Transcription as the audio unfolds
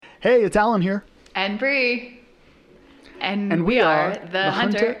Hey, it's Alan here. And Bree. And And we we are are the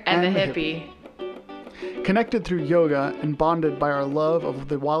hunter and the hippie. Connected through yoga and bonded by our love of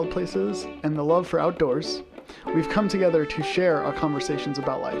the wild places and the love for outdoors, we've come together to share our conversations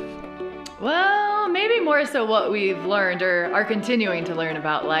about life. Well, maybe more so what we've learned or are continuing to learn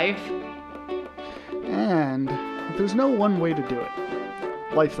about life. And there's no one way to do it.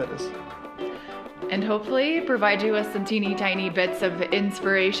 Life, that is. And hopefully provide you with some teeny tiny bits of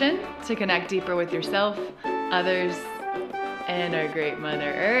inspiration to connect deeper with yourself, others, and our great Mother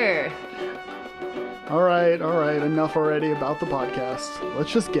Earth. All right. Enough already about the podcast.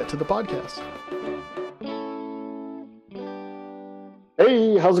 Let's just get to the podcast.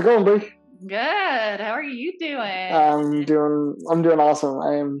 Hey, how's it going, Bree? Good. How are you doing? I'm doing awesome.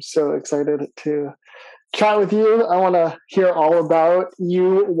 I am so excited to chat with you. I want to hear all about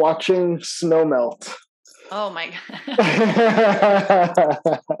you watching snow melt. Oh my God.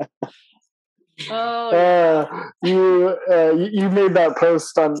 Oh, yeah. You made that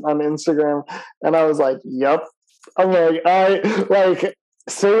post on Instagram, and I was like, "Yep." I'm like,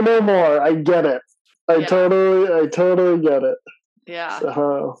 say no more. I get it. I totally get it. Yeah.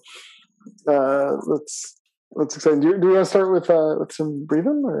 So, let's exciting. Do you want to start with some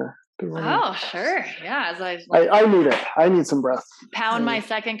breathing, or? Oh, sure. Yeah. As I need it. I need some breath. Pound my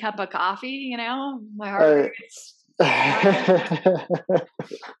second cup of coffee, my heart rate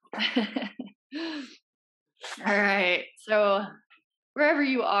All right. So wherever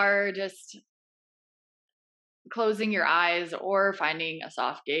you are, just closing your eyes or finding a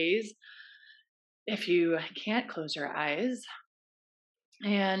soft gaze. If you can't close your eyes,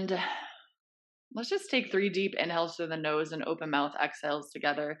 and let's just take 3 deep inhales through the nose and open mouth exhales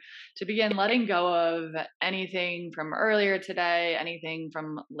together to begin letting go of anything from earlier today, anything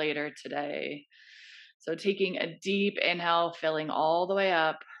from later today. So taking a deep inhale, filling all the way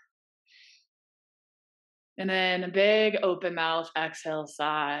up. And then a big open mouth exhale,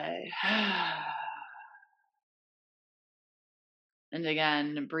 sigh. And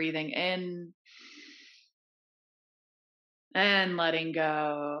again, breathing in and letting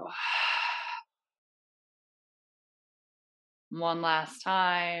go. One last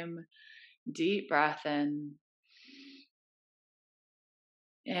time. Deep breath in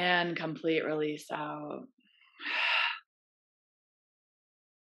and complete release out.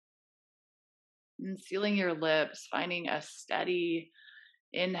 And sealing your lips, finding a steady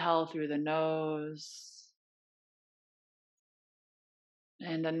inhale through the nose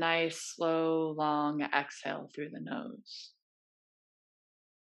and a nice, slow, long exhale through the nose.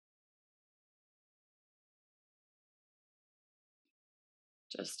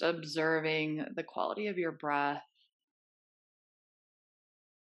 Just observing the quality of your breath.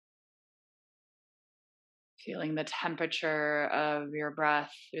 Feeling the temperature of your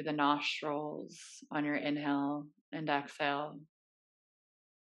breath through the nostrils on your inhale and exhale.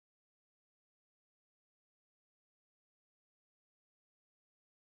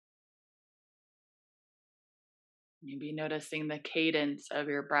 Maybe noticing the cadence of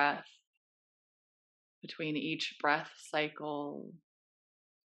your breath between each breath cycle,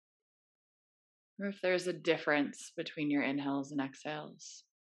 or if there's a difference between your inhales and exhales.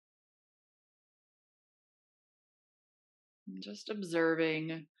 And just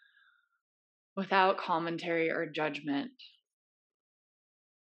observing without commentary or judgment,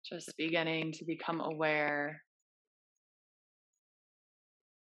 just beginning to become aware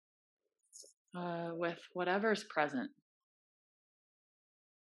with whatever's present.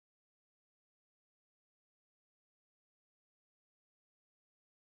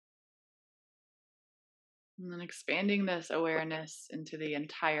 And then expanding this awareness into the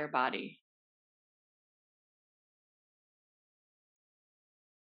entire body.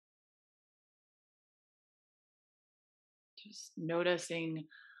 Just noticing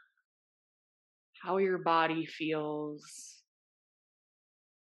how your body feels.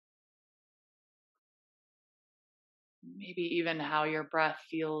 Maybe even how your breath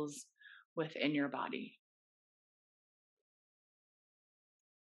feels within your body.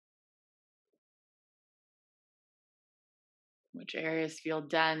 Which areas feel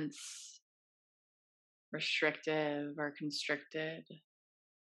dense, restrictive, or constricted?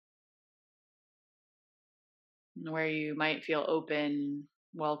 And where you might feel open,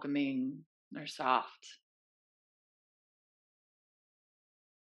 welcoming, or soft.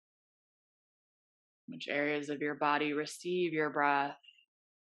 Which areas of your body receive your breath?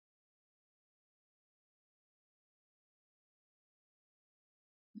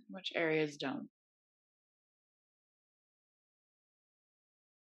 Which areas don't?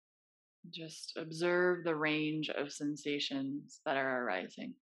 Just observe the range of sensations that are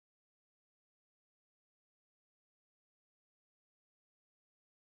arising.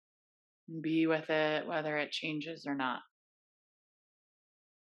 Be with it, whether it changes or not.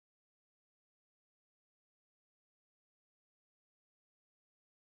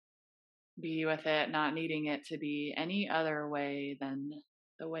 Be with it, not needing it to be any other way than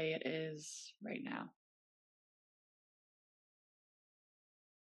the way it is right now.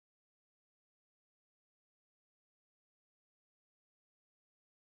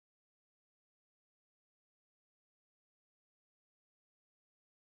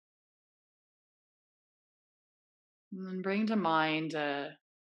 And then bring to mind a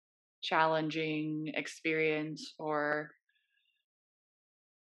challenging experience or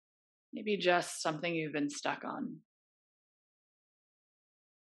maybe just something you've been stuck on.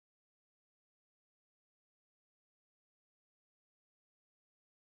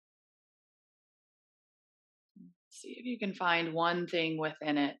 See if you can find one thing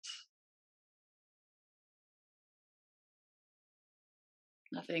within it.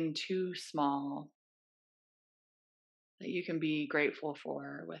 Nothing too small that you can be grateful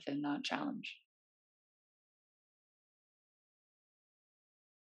for within that challenge.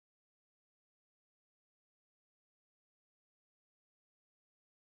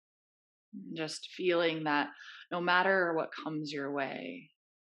 Just feeling that no matter what comes your way,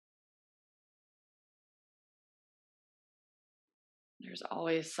 there's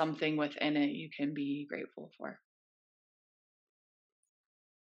always something within it you can be grateful for.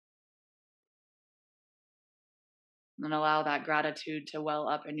 And allow that gratitude to well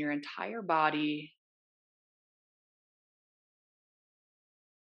up in your entire body.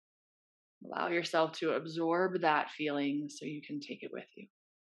 Allow yourself to absorb that feeling so you can take it with you.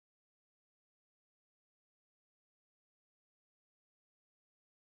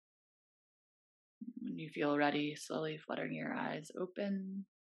 When you feel ready, slowly fluttering your eyes open.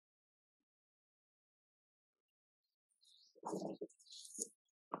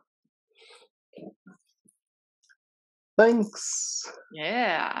 Thanks.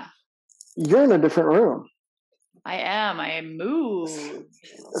 Yeah. You're in a different room. I am. I moved.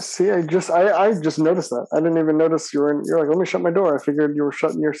 See, I just noticed that. I didn't even notice you were in. You're like, let me shut my door. I figured you were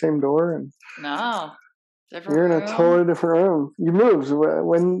shutting your same door, and No. Different you're in room. a totally different room. You moved.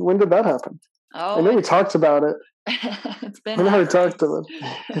 When did that happen? I know we talked about it. It's been. I know we talked about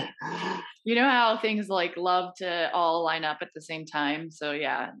it. You know how things like love to all line up at the same time. So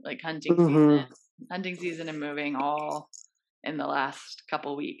yeah, like hunting season and moving all in the last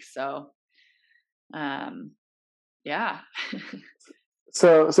couple weeks. So, yeah.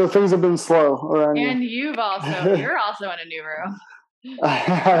 So things have been slow around you. And you're also in a new room.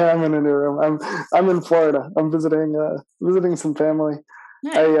 I am in a new room. I'm in Florida. I'm visiting some family.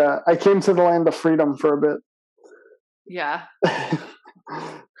 Nice. I came to the land of freedom for a bit. Yeah.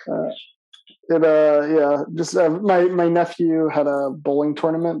 My nephew had a bowling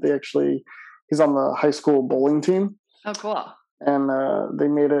tournament. He's on the high school bowling team. Oh, cool. And they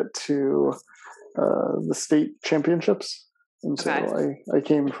made it to the state championships, and so I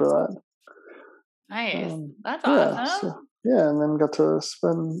came for that. Nice. That's awesome. And then got to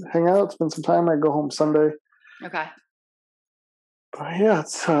hang out, spend some time. I go home Sunday. Okay. But yeah,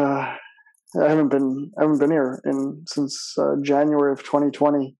 it's I haven't been here since January of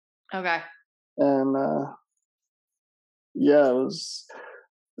 2020. Okay. And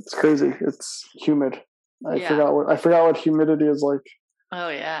it's crazy. It's humid. I forgot what humidity is like. Oh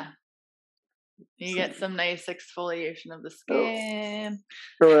yeah. You get some nice exfoliation of the skin.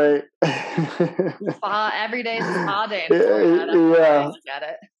 Right. Spa every day is a spa day. Yeah. Look at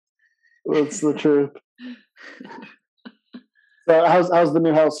it. That's the truth. So how's the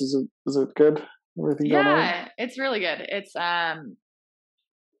new house? Is it good? Everything going on? Yeah, it's really good. It's yeah,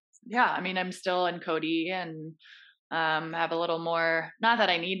 I mean, I'm still in Cody and have a little more, not that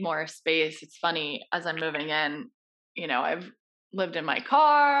I need more space. It's funny, as I'm moving in, I've lived in my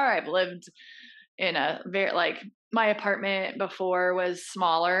car. I've lived in a my apartment before was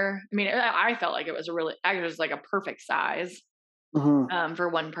smaller. I mean, I felt like it was like a perfect size for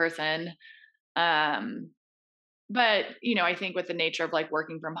one person. But, I think with the nature of like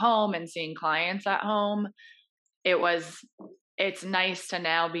working from home and seeing clients at home, it's nice to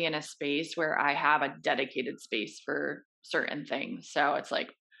now be in a space where I have a dedicated space for certain things. So it's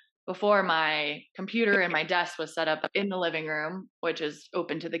like before, my computer and my desk was set up in the living room, which is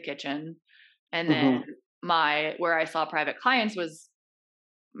open to the kitchen. And then where I saw private clients was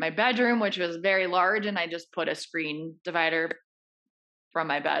my bedroom, which was very large. And I just put a screen divider from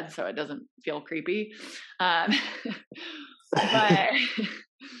my bed so it doesn't feel creepy. But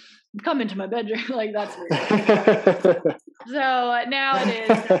come into my bedroom, like that's weird. So now it is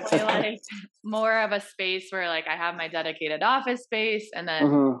definitely like more of a space where like I have my dedicated office space, and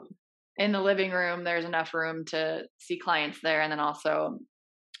then in the living room, there's enough room to see clients there. And then also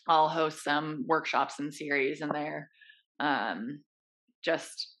I'll host some workshops and series in there.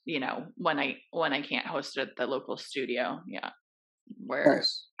 Just, when I can't host it at the local studio. Yeah. Where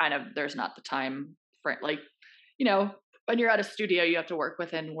Nice. kind of there's not the time for like, when you're at a studio, you have to work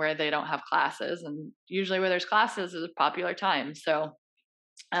within where they don't have classes, and usually where there's classes is a popular time. So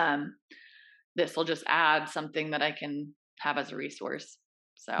this will just add something that I can have as a resource.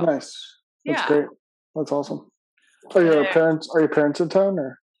 So Nice. That's yeah. great. That's awesome. Are your parents in town,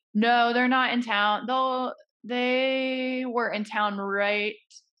 or? No, they're not in town. They were in town right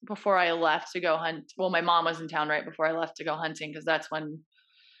before I left to go hunt. Well, my mom was in town right before I left to go hunting, because that's when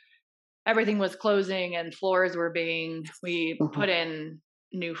everything was closing and floors were we put in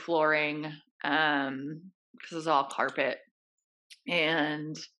new flooring, because it's all carpet.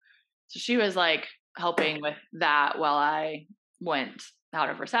 And so she was like helping with that while I went out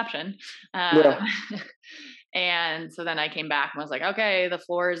of reception. Yeah. And so then I came back and was like, okay, the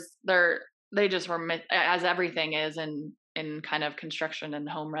floors, they just were, as everything is in kind of construction and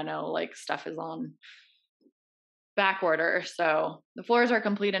home reno, like stuff is on back order. So the floors are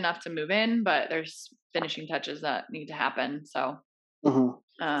complete enough to move in, but there's finishing touches that need to happen. So,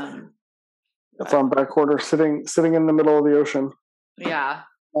 it's on back order, sitting in the middle of the ocean. Yeah.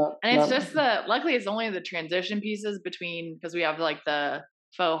 And it's just luckily it's only the transition pieces between, because we have like the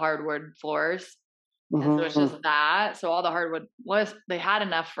faux hardwood floors. And so it's just that. So all the hardwood they had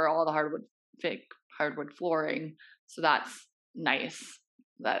enough for all the fake hardwood flooring. So that's nice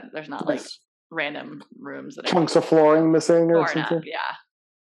that there's not like random rooms that chunks of flooring missing or something. Up, yeah.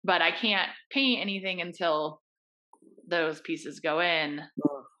 But I can't paint anything until those pieces go in.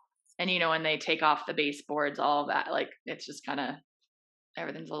 And when they take off the baseboards, all of that, like it's just kind of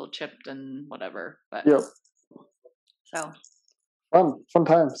everything's a little chipped and whatever. But yep. So fun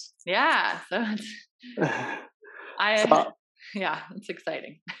times. Yeah. So it's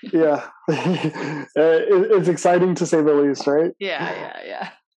exciting. Yeah. It's exciting to say the least, right? Yeah.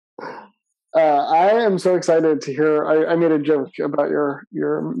 I am so excited to hear. I made a joke about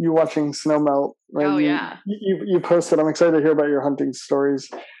you watching snow melt. Right? Oh yeah. You posted. I'm excited to hear about your hunting stories,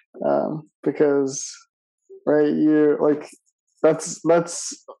 because right, you like that's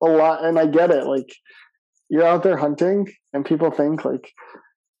a lot, and I get it. Like you're out there hunting, and people think like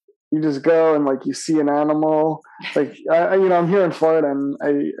you just go and like you see an animal. Like I'm here in Florida, and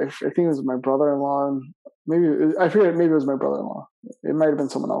I think it was my brother-in-law, and I forget, maybe it was my brother-in-law. It might have been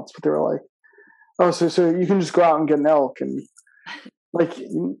someone else, but they were like, "Oh, so you can just go out and get an elk," and like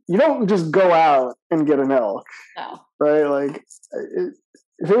you don't just go out and get an elk, no. Right? Like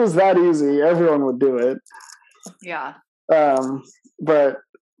if it was that easy, everyone would do it. Yeah. But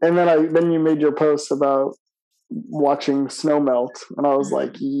then you made your post about watching snow melt, and I was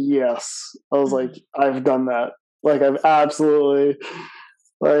like, yes. I was like, I've done that. Like I've absolutely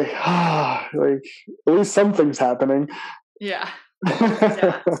like at least something's happening. Yeah.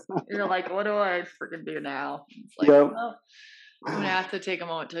 Yeah. You're like, what do I freaking do now? It's like, well, I'm gonna have to take a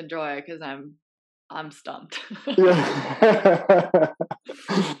moment to enjoy it because I'm stumped. Yeah.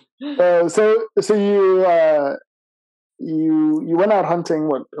 So you went out hunting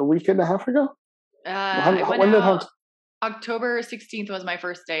what, a week and a half ago? When did hunt? October 16th was my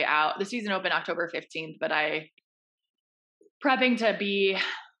first day out. The season opened October 15th, but I prepping to be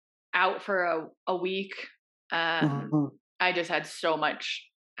out for a week. I just had so much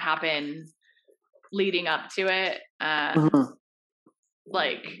happen leading up to it.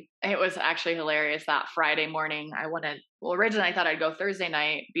 Like it was actually hilarious that Friday morning. Originally I thought I'd go Thursday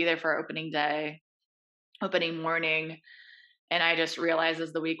night, be there for opening morning. And I just realized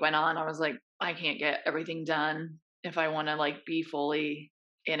as the week went on, I was like, I can't get everything done if I want to like be fully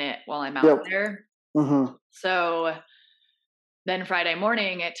in it while I'm out there. So then Friday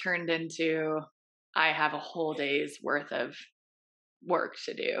morning, it turned into, I have a whole day's worth of work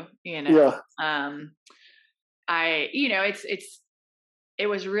to do, it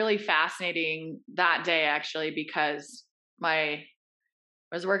was really fascinating that day actually, because I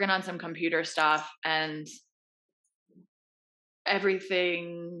was working on some computer stuff and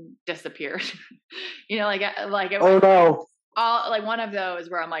everything disappeared. Like it was all like one of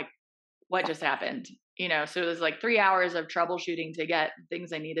those where I'm like, what just happened? So it was like 3 hours of troubleshooting to get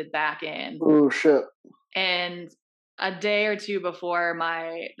things I needed back in. Oh shit. And a day or two before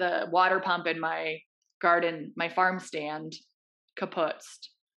the water pump in my garden, my farm stand kaputzed.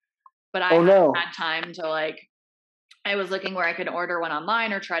 But I hadn't had time to I was looking where I could order one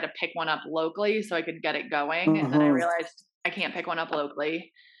online or try to pick one up locally so I could get it going. And then I realized I can't pick one up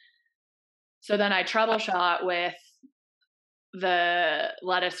locally. So then I troubleshot with the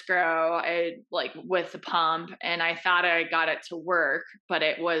lettuce grow with the pump, and I thought I got it to work, but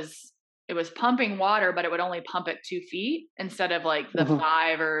it was pumping water, but it would only pump at 2 feet instead of like the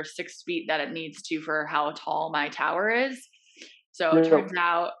 5 or 6 feet that it needs to for how tall my tower is. So it turns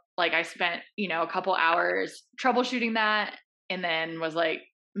out like I spent, a couple hours troubleshooting that, and then was like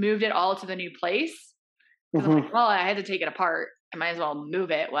moved it all to the new place. Cause I'm like, well, I had to take it apart. I might as well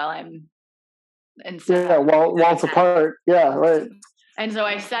move it while I'm while it's apart. Yeah, right. And so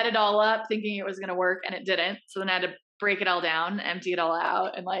I set it all up thinking it was going to work, and it didn't. So then I had to break it all down, empty it all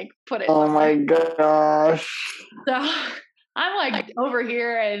out, and like put it. Oh my gosh. So I'm like over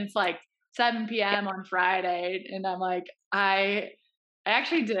here, and it's like 7 p.m. on Friday, and I'm like, I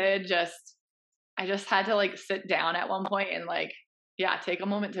actually I just had to like sit down at one point and like, take a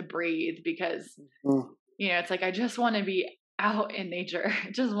moment to breathe, because, it's like, I just want to be out in nature.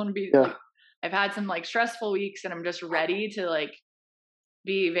 I just want to be like, I've had some like stressful weeks, and I'm just ready to like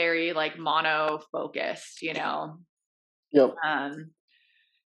be very like mono focused, Yep.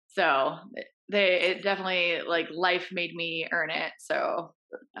 So it definitely, like, life made me earn it. So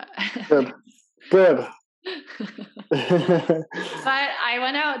Good. But I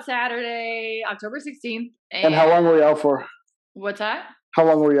went out Saturday, October 16th. And how long were you out for? What's that? How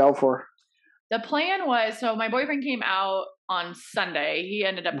long were you out for? The plan was, so my boyfriend came out on Sunday. He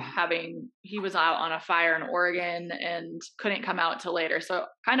ended up he was out on a fire in Oregon and couldn't come out till later. So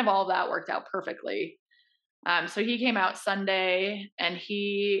kind of all of that worked out perfectly. So he came out Sunday, and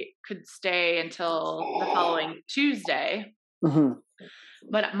he could stay until the following Tuesday.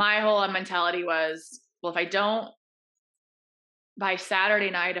 But my whole mentality was, well, by Saturday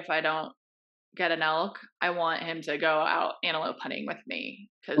night, if I don't get an elk, I want him to go out antelope hunting with me,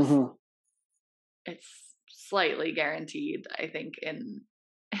 because it's slightly guaranteed, I think, in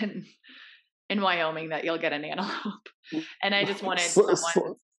Wyoming, that you'll get an antelope. And I just wanted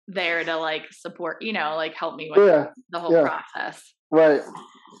someone there to like support, like help me with the whole process. Right.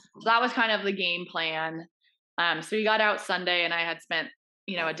 So that was kind of the game plan. So we got out Sunday, and I had spent,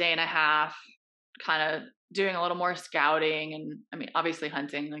 a day and a half kind of doing a little more scouting, and I mean, obviously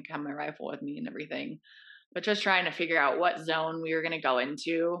hunting, like, have my rifle with me and everything, but just trying to figure out what zone we were going to go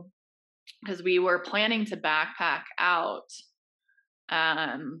into, because we were planning to backpack out.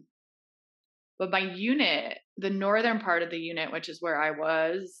 But my unit, the northern part of the unit, which is where I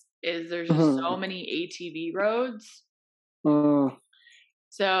was, there's just so many ATV roads.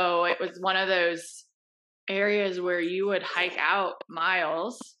 So it was one of those areas where you would hike out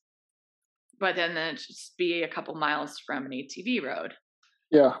miles, but then it'd just be a couple miles from an ATV road.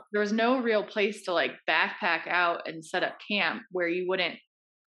 Yeah. There was no real place to like backpack out and set up camp where you wouldn't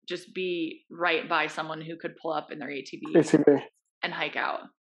just be right by someone who could pull up in their ATV and hike out.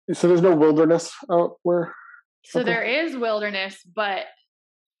 So there's no wilderness out where? So there is wilderness, but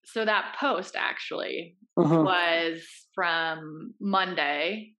so that post actually was from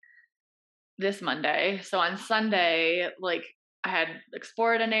this Monday. So on Sunday, like, I had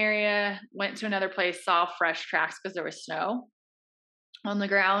explored an area, went to another place, saw fresh tracks because there was snow on the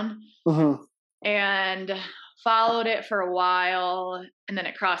ground, and followed it for a while, and then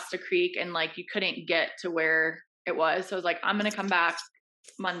it crossed a creek, and like you couldn't get to where it was. So I was like, I'm going to come back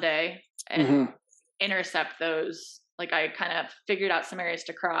Monday and intercept those. Like, I kind of figured out some areas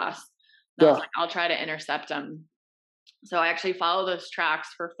to cross. And I was like, I'll try to intercept them. So I actually followed those tracks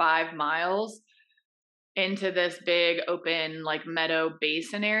for 5 miles into this big open like meadow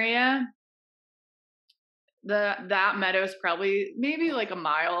basin area. That meadow is probably maybe like a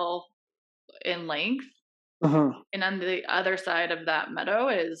mile in length. And on the other side of that meadow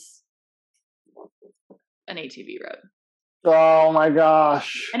is an ATV road. Oh my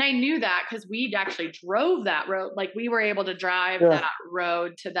gosh. And I knew that because we'd actually drove that road. Like, we were able to drive that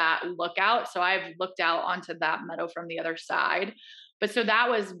road to that lookout. So I've looked out onto that meadow from the other side. But so that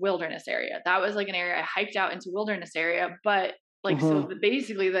was wilderness area. That was like an area I hiked out into wilderness area. But like, so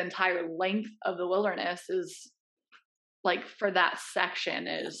basically the entire length of the wilderness is like, for that section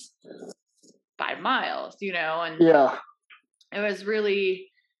is 5 miles, and it was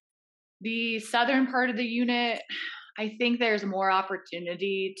really the southern part of the unit. I think there's more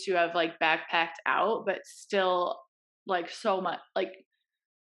opportunity to have like backpacked out, but still like so much, like,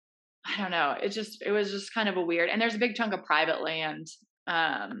 I don't know. It was just kind of a weird, and there's a big chunk of private land.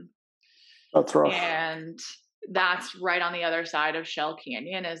 That's rough. And that's right on the other side of Shell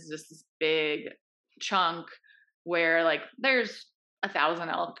Canyon, is just this big chunk where like there's 1,000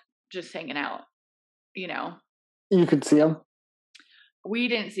 elk just hanging out, You could see them. We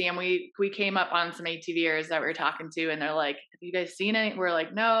didn't see them. We came up on some ATVers that we were talking to, and they're like, have you guys seen it? We're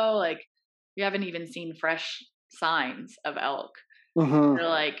like, no, like, we haven't even seen fresh signs of elk. Mm-hmm. They're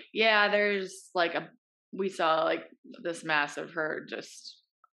like, yeah, there's like we saw like this massive herd just,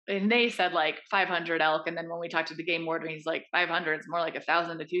 and they said like 500 elk. And then when we talked to the game warden, he's like 500, it's more like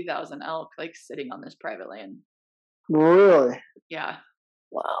 1,000 to 2,000 elk like sitting on this private land. Really? Yeah.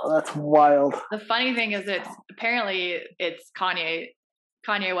 Wow, that's wild. The funny thing is apparently it's Kanye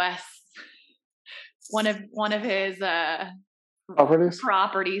West, one of his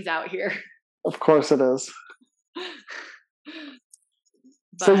properties out here. Of course it is.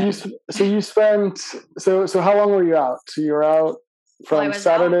 But, so you spent so how long were you out? So you were out from I was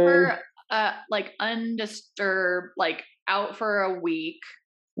Saturday, out for, like undisturbed, like out for a week,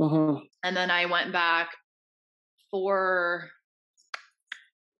 and then I went back for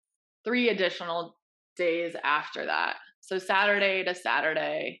 3 additional days after that. So Saturday to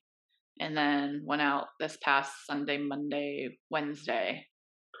Saturday, and then went out this past Sunday, Monday, Wednesday.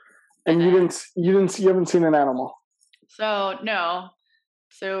 And you haven't seen an animal. So no.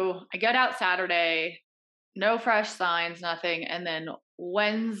 So I get out Saturday, no fresh signs, nothing. And then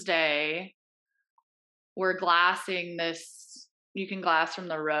Wednesday, we're glassing this, you can glass from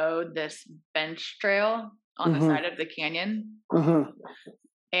the road, this bench trail on the side of the canyon.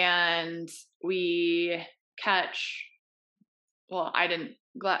 And we catch, well,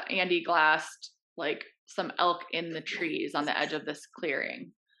 Andy glassed like some elk in the trees on the edge of this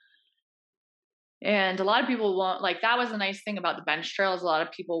clearing. And a lot of people won't, like, that was the nice thing about the bench trails. A lot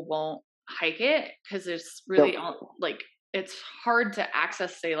of people won't hike it because it's really like, it's hard to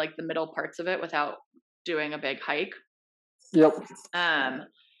access, say, like the middle parts of it without doing a big hike. Yep.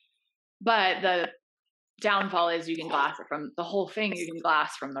 But the downfall is you can glass it from the whole thing. You can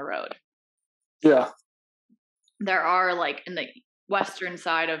glass from the road. Yeah. There are like in the western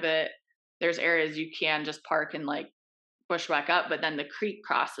side of it, there's areas you can just park and like bushwhack up, but then the creek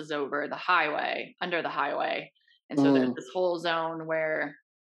crosses over the highway, under the highway. And so there's this whole zone where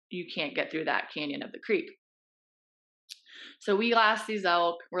you can't get through that canyon of the creek. So we glass these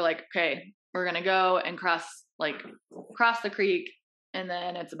elk. We're like, okay, we're going to go and cross the creek. And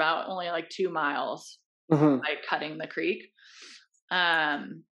then it's about only like 2 miles by cutting the creek.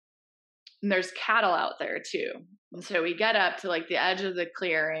 And there's cattle out there too. And so we get up to like the edge of the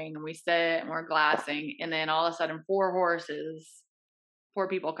clearing and we sit and we're glassing. And then all of a sudden 4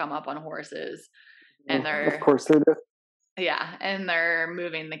 people come up on horses and they're, of course they do. Yeah. And they're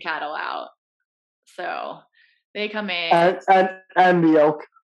moving the cattle out. So they come in and the elk.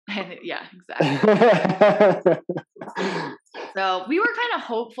 Yeah, exactly. So we were kind of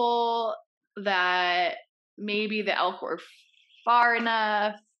hopeful that maybe the elk were far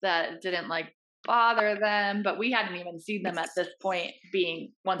enough that it didn't like bother them, but we hadn't even seen them at this point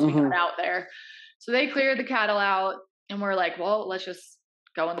once we got out there. So they cleared the cattle out and we're like, well, let's just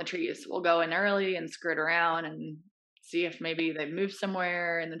go in the trees. We'll go in early and skirt around and see if maybe they've moved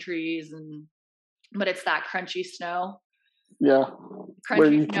somewhere in the trees. But it's that crunchy snow. Yeah.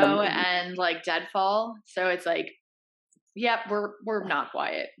 Crunchy snow and like deadfall. So it's like, yep, we're not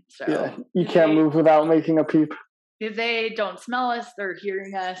quiet. So yeah, you can't move without making a peep. If they don't smell us, they're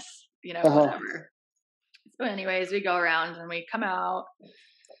hearing us, whatever. So anyways, we go around and we come out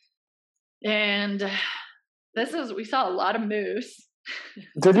and we saw a lot of moose.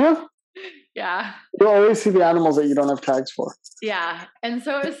 Did you? Yeah. You always see the animals that you don't have tags for. Yeah. And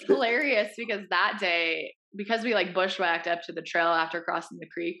so it was hilarious because that day, because we like bushwhacked up to the trail after crossing the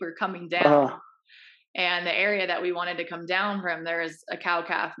creek, we were coming down. And the area that we wanted to come down from, there's a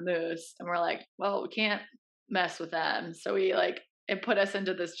cow-calf moose. And we're like, well, we can't mess with them. So it put us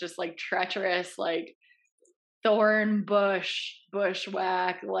into this just like treacherous, like thorn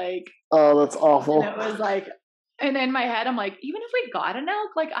bushwhack, like. Oh, that's awful. And it was like, and in my head, I'm like, even if we got an elk,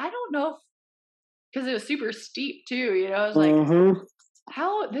 like, I don't know because it was super steep too, I was like,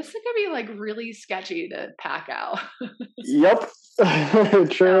 how this is gonna be like really sketchy to pack out. Yep.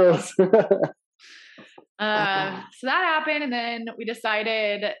 True. So that happened, and then we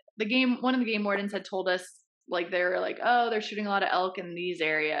decided one of the game wardens had told us like they were like, oh, they're shooting a lot of elk in these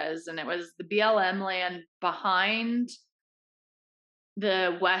areas, and it was the BLM land behind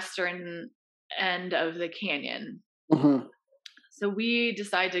the western end of the canyon. So we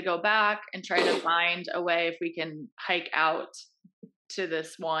decided to go back and try to find a way if we can hike out to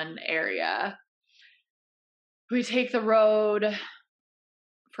this one area. We take the road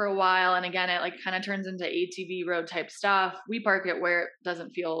for a while, and again, it like kind of turns into ATV road type stuff. We park it where it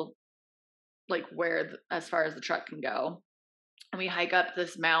doesn't feel like as far as the truck can go. And we hike up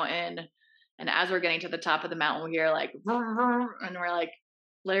this mountain, and as we're getting to the top of the mountain, we hear like, and we're like,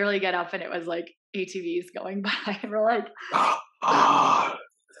 literally get up, and it was like ATVs going by, and we're like,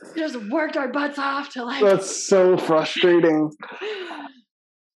 just worked our butts off to like. That's so frustrating.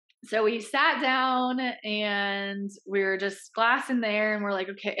 So we sat down and we were just glassing there, and we're like,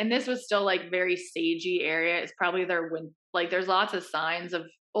 okay. And this was still like very sagey area. It's probably their like there's lots of signs of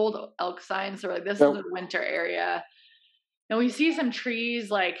old elk signs. So we're like, this is the winter area. And we see some trees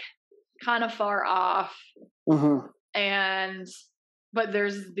like kind of far off. But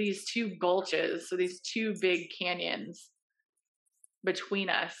there's these two gulches, so these two big canyons between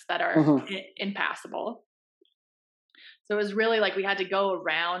us that are impassable. So it was really like we had to go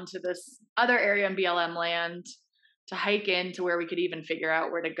around to this other area in BLM land to hike into where we could even figure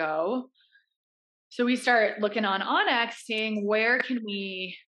out where to go. So we start looking on Onyx, seeing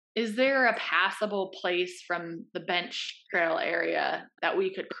is there a passable place from the bench trail area that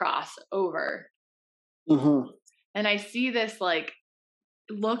we could cross over? And I see this like,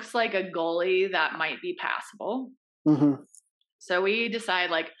 looks like a gully that might be passable. So we decide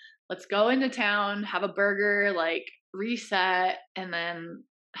like, let's go into town, have a burger, like reset, and then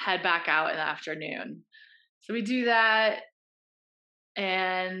head back out in the afternoon. So we do that,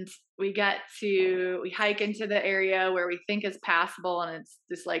 and we hike into the area where we think is passable, and it's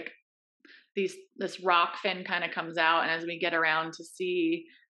this like this rock fin kind of comes out, and as we get around to see,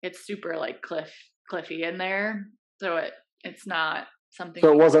 it's super like cliffy in there, so it's not something.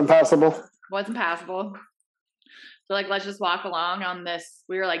 So it wasn't passable. Wasn't passable. So like, let's just walk along on this.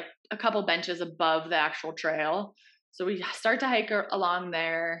 We were like a couple benches above the actual trail. So we start to hike along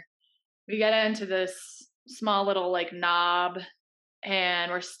there. We get into this small little like knob, and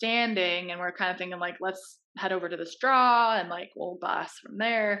we're standing, and we're kind of thinking like, let's head over to this draw and like we'll glass from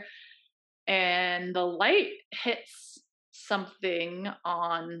there. And the light hits something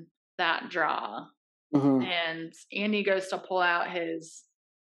on that draw. And Andy goes to pull out his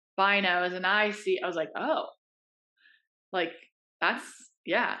binos, and I was like, oh, like that's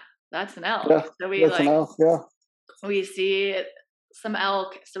an elk. Yeah, so we that's like an elk, we see some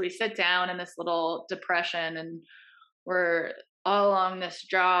elk. So we sit down in this little depression, and we're all along this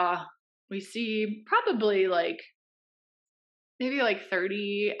draw. We see probably like maybe like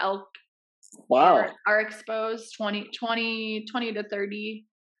 30 elk. Wow. Are exposed, 20 to 30.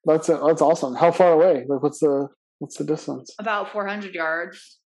 That's awesome. How far away? Like what's the distance? About 400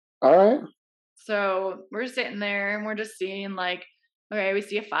 yards. All right. So we're sitting there, and we're just seeing like, okay, we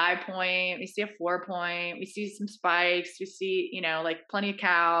see a 5-point, we see a 4-point, we see some spikes, we see, like plenty of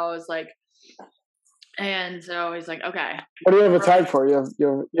cows, like, and so he's like, okay. What do you have a tag for? You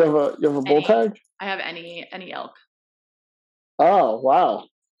have a bull tag? I have any elk. Oh wow.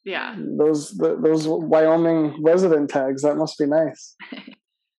 Yeah. Those Wyoming resident tags, that must be nice.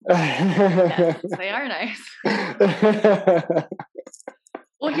 Yes, they are nice.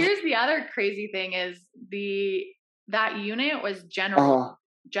 Well, here's the other crazy thing is that unit was general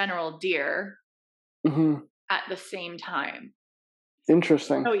deer at the same time.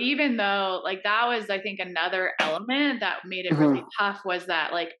 Interesting. So even though like that was, I think, another element that made it really tough was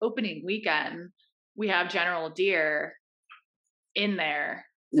that like opening weekend, we have general deer in there.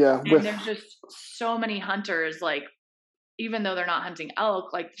 Yeah. And there's just so many hunters, like, even though they're not hunting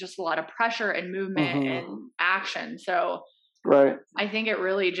elk, like just a lot of pressure and movement and action. So right. I think it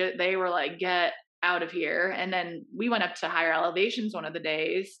really they were like, get out of here. And then we went up to higher elevations one of the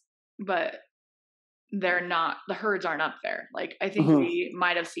days, but the herds aren't up there. Like, I think we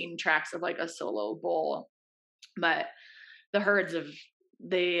might have seen tracks of like a solo bull, but the herds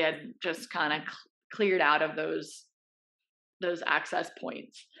they had just kind of cleared out of those access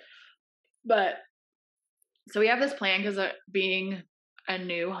points. But so we have this plan because being a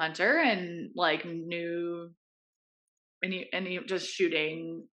new hunter and like just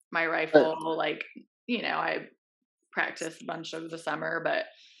shooting my rifle, like, I practiced a bunch of the summer, but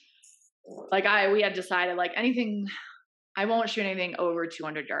like we had decided like I won't shoot anything over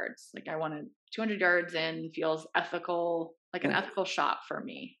 200 yards. Like I wanted 200 yards in feels ethical, like an ethical shot for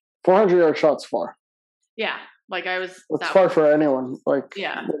me. 400-yard shots far. Yeah. Like it's far for anyone. Like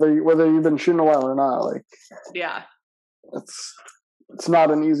whether you've been shooting a while or not, like it's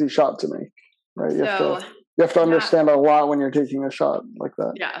not an easy shot to make, right? You have to understand a lot when you're taking a shot like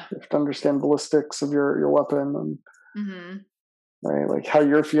that. Yeah. You have to understand ballistics of your weapon and right, like how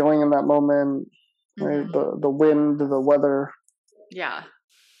you're feeling in that moment, right? The wind, the weather. Yeah.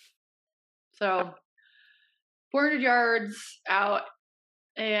 So 400 yards out,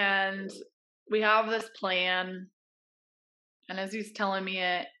 and we have this plan. And as he's telling me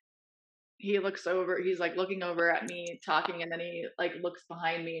it, he's like looking over at me talking, and then he like looks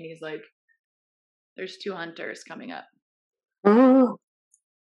behind me and he's like, there's 2 hunters coming up.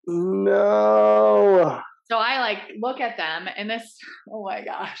 No. So I like look at them and this, oh my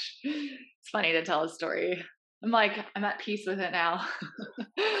gosh, it's funny to tell a story. I'm like, I'm at peace with it now.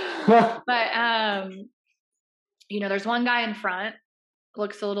 But, there's one guy in front,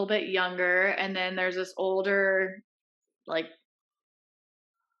 looks a little bit younger. And then there's this older, like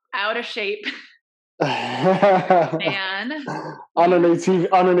out of shape man. On an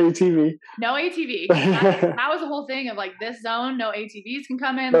ATV. No ATV. That was the whole thing of like this zone, no ATVs can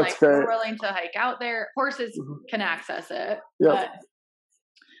come in. That's like great. we're willing to hike out there. Horses can access it. Yep. But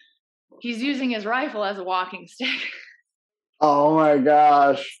he's using his rifle as a walking stick. Oh my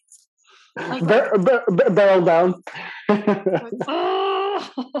gosh. Barrel down. Oh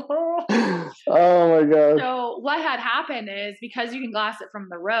my gosh. So what had happened is because you can glass it from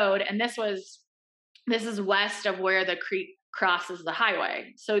the road, and this is west of where the creek crosses the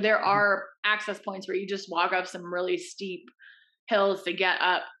highway. So there are access points where you just walk up some really steep hills to get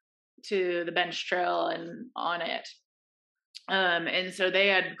up to the bench trail and on it. And so they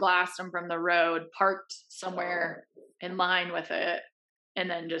had glassed them from the road, parked somewhere in line with it, and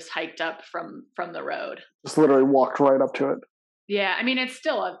then just hiked up from the road. Just literally walked right up to it. Yeah, I mean, it's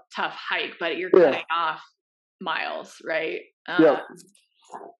still a tough hike, but you're cutting off miles, right?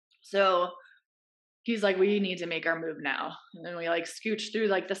 So he's like, we need to make our move now. And then we like scooch through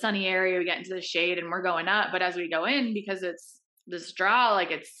like the sunny area, we get into the shade and we're going up. But as we go in, because it's this draw, like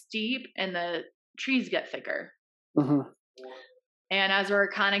it's steep and the trees get thicker. Mm-hmm. And as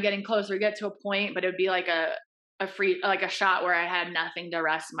we're kind of getting closer, we get to a point, but it would be like a shot where I had nothing to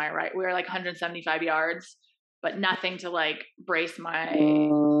rest my right. We were like 175 yards, but nothing to like brace my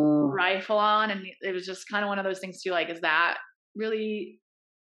rifle on. And it was just kind of one of those things too, like, is that really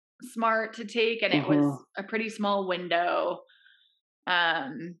smart to take? And it was a pretty small window.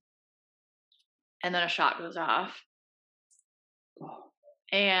 And then a shot goes off.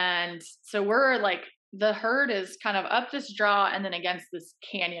 And so we're like, the herd is kind of up this draw and then against this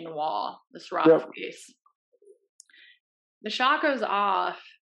canyon wall, this rock face. The shot goes off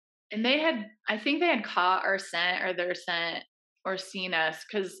and I think they had caught our scent or their scent or seen us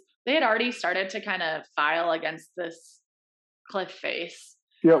because they had already started to kind of file against this cliff face.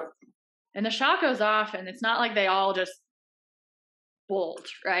 Yep. And the shot goes off and it's not like they all just bolt,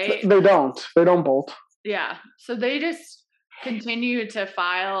 right? They don't bolt. Yeah. So they just continue to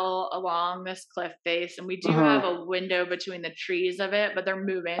file along this cliff face, and we do have a window between the trees of it, but they're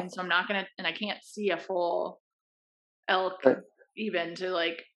moving, so I'm not gonna, and I can't see a full elk even to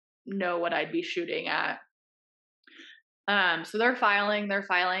like know what I'd be shooting at. So they're filing,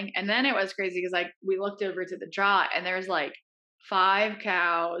 and then it was crazy because like we looked over to the draw and there's like 5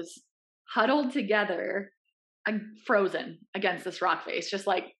 cows huddled together, frozen against this rock face, just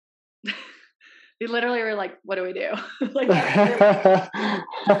like they literally were like, what do we do? Like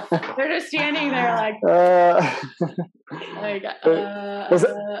they're just standing there like was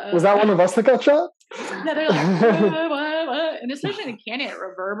that one of us that got shot? Yeah, they're like, what? And especially in a canyon, it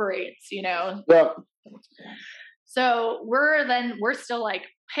reverberates, Yeah. So we're still like,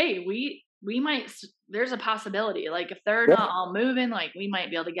 hey, we might, there's a possibility, like if they're not all moving, like we might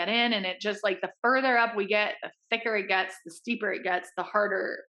be able to get in. And it just like the further up we get, the thicker it gets, the steeper it gets, the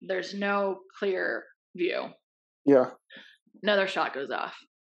harder. There's no clear view. Yeah. Another shot goes off.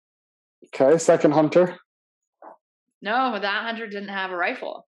 Okay. Second hunter. No, that hunter didn't have a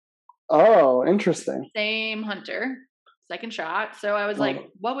rifle. Oh, interesting. Same hunter. Second shot. So I was like,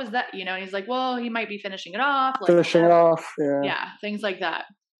 what was that? And he's like, well, he might be finishing it off. Like, finishing it off. Yeah. Yeah. Things like that.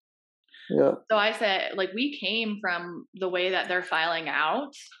 Yeah. So I said, like, we came from the way that they're filing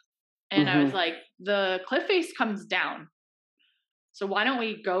out. And I was like, the cliff face comes down. So why don't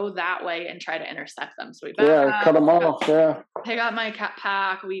we go that way and try to intercept them? So we cut them off. Pick up my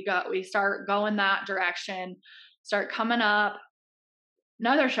pack. We start going that direction, start coming up.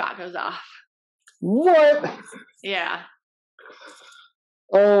 Another shot goes off. What? Yeah.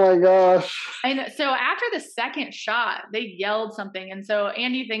 Oh my gosh. And so after the second shot, they yelled something. And so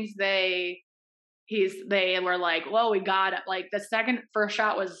Andy thinks they were like, well, we got it. Like the first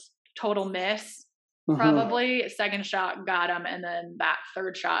shot was total miss. Probably second shot got him. And then that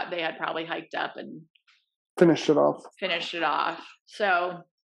third shot, they had probably hiked up and finished it off. So,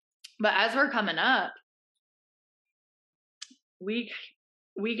 but as we're coming up, we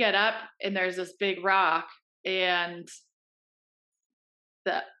get up and there's this big rock and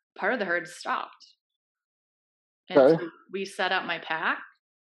the part of the herd stopped. And so we set up my pack,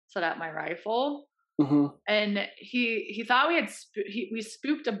 set up my rifle, and he thought we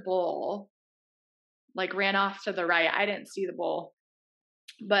spooked a bull, like ran off to the right. I didn't see the bull,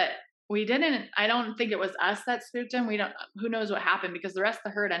 but we didn't. I don't think it was us that spooked him. Who knows what happened because the rest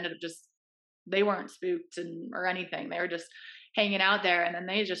of the herd ended up just they weren't spooked or anything. They were just hanging out there, and then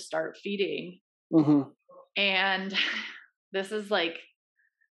they just start feeding. Mm-hmm. And this is the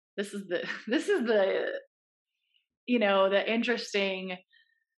the interesting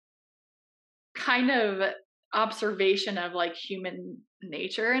kind of observation of like human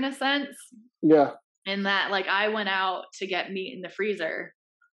nature in a sense. Yeah. In that, like, I went out to get meat in the freezer,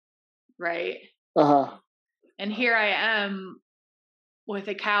 right? Uh-huh. And here I am with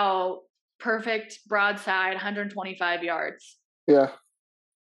a cow, perfect broadside, 125 yards. Yeah.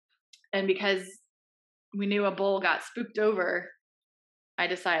 And because we knew a bull got spooked over, I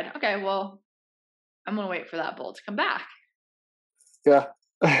decided, okay, well, I'm going to wait for that bull to come back. Yeah.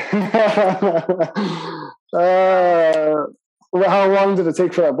 Well, how long did it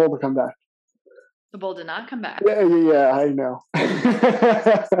take for that bull to come back? The bull did not come back. Yeah, I know.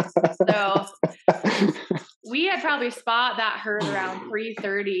 So we had probably spot that herd around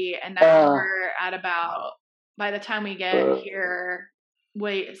 3:30, and now we're at about, by the time we get here,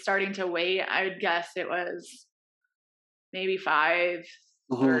 starting to wait, I would guess it was maybe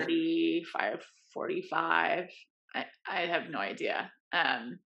 5:30, 5:45. I have no idea.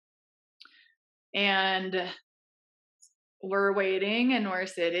 And we're waiting and we're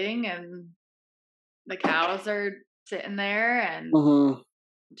sitting, and the cows are sitting there and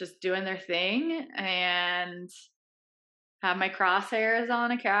just doing their thing, and have my crosshairs on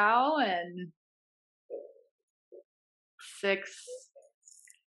a cow, and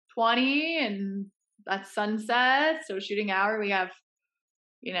 6:20, and that's sunset. So shooting hour, we have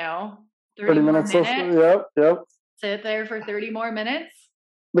 30 minutes. more minutes. Yep. Sit there for 30 more minutes.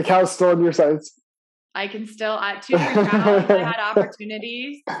 The cow's still on your sides. I can still, at 2 3 cows, I had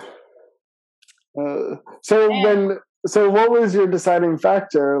opportunities. So what was your deciding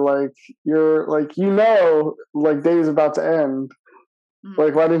factor? Like, you're like, day is about to end. Mm-hmm.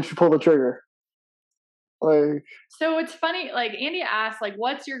 Like, why didn't you pull the trigger? Like, so it's funny, like, Andy asked, like,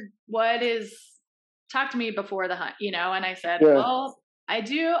 talk to me before the hunt, and I said, well, I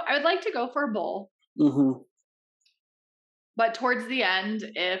would like to go for a bull. Mm-hmm. But towards the end,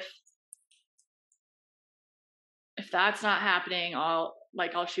 if that's not happening, I'll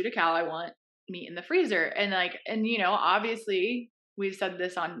shoot a cow. I want meat in the freezer. And obviously we've said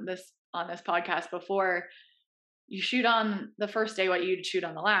this on this podcast before, you shoot on the first day what you'd shoot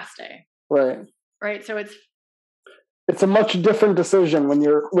on the last day. Right. So it's a much different decision when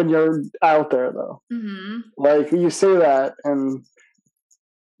you're out there, though. Mm-hmm. Like, you say that, and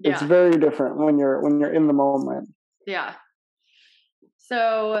it's very different when you're in the moment. Yeah.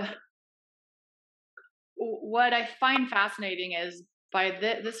 So what I find fascinating is,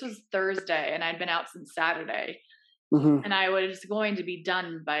 this was Thursday, and I'd been out since Saturday, and I was going to be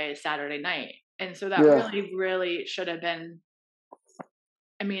done by Saturday night. And so that really, really should have been,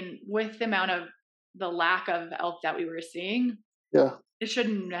 I mean, with the amount of the lack of elk that we were seeing, it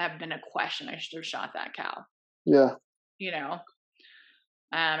shouldn't have been a question. I should have shot that cow. Yeah.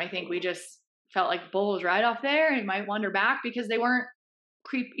 I think we just felt like bull was right off there, and he might wander back because they weren't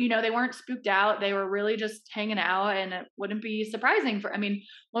they weren't spooked out. They were really just hanging out, and it wouldn't be surprising when we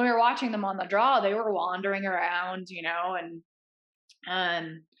were watching them on the draw, they were wandering around,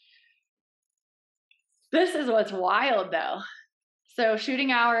 and this is what's wild though. So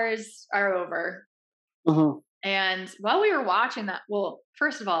shooting hours are over. Mm-hmm. And while we were watching that, well,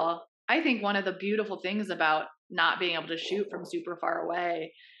 first of all, I think one of the beautiful things about not being able to shoot from super far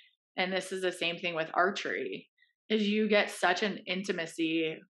away, and this is the same thing with archery, is you get such an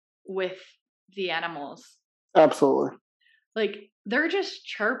intimacy with the animals. Absolutely. Like, they're just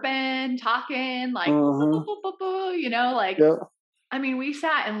chirping, talking, like, I mean, we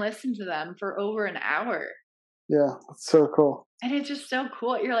sat and listened to them for over an hour. Yeah, that's so cool. And it's just so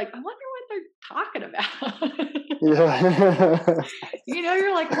cool. You're like, I wonder what they're talking about. Yeah.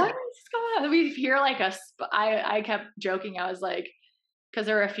 You're like, what is going on? We hear like I kept joking. I was like, because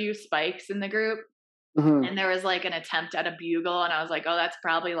there were a few spikes in the group. Mm-hmm. And there was like an attempt at a bugle, and I was like, oh, that's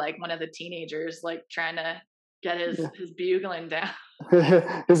probably like one of the teenagers like trying to get his bugling down.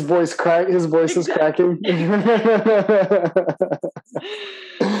 His voice is cracking.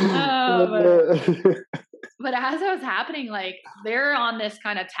 But as it was happening, like, they're on this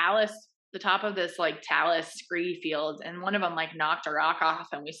kind of the top of this like talus scree field, and one of them like knocked a rock off,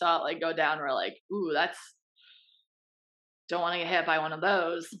 and we saw it like go down. We're like, ooh, don't want to get hit by one of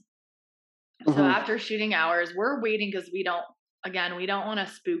those. Mm-hmm. So after shooting hours, we're waiting because we don't want to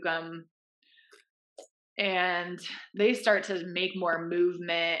spook them. And they start to make more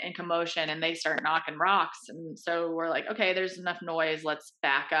movement and commotion, and they start knocking rocks. And so we're like, okay, there's enough noise. Let's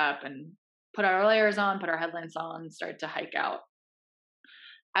back up and put our layers on, put our headlamps on, and start to hike out.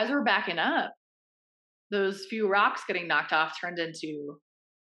 as we're backing up, those few rocks getting knocked off turned into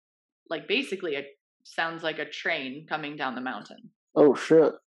like basically sounds like a train coming down the mountain. Oh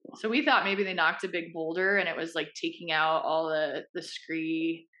shit. So we thought maybe they knocked a big boulder and it was like taking out all the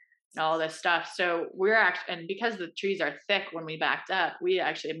scree and all this stuff. So we're actually, and because the trees are thick when we backed up, we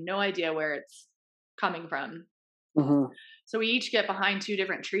actually have no idea where it's coming from. Mm-hmm. So we each get behind two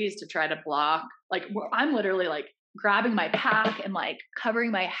different trees to try to block. Like I'm literally like grabbing my pack and like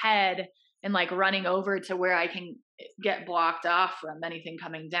covering my head and like running over to where I can get blocked off from anything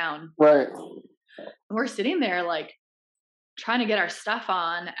coming down. Right. And we're sitting there like trying to get our stuff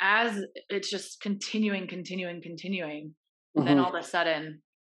on as it's just continuing. Mm-hmm. Then all of a sudden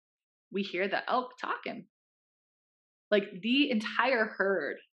we hear the elk talking. Like the entire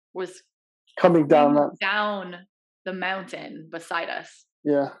herd was coming down the mountain beside us.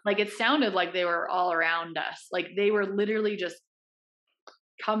 Yeah. Like it sounded like they were all around us. Like they were literally just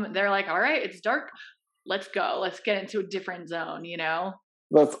they're like, all right, it's dark. Let's go. Let's get into a different zone, you know?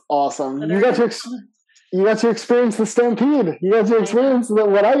 That's awesome. So You got to experience the stampede. You got to experience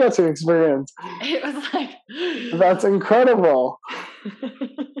what I got to experience. It was like that's incredible.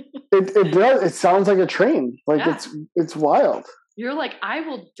 It does. It sounds like a train. Like it's wild. You're like, I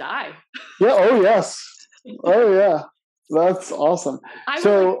will die. Yeah. Oh yes. Oh yeah. That's awesome. I was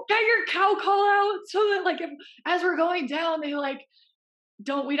like, get your cow call out so that like as we're going down, they like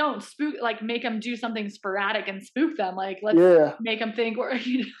we don't spook, like make them do something sporadic and spook them. Like let's make them think we're.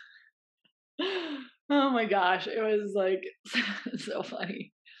 You know. Oh my gosh, it was like so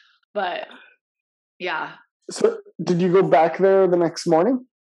funny, but yeah. So did you go back there the next morning?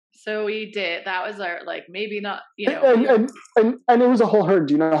 So we did. That was our like maybe not, you know. And it was a whole herd.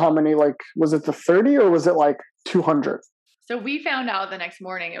 Do you know how many? Like was it the 30 or was it like 200? So we found out the next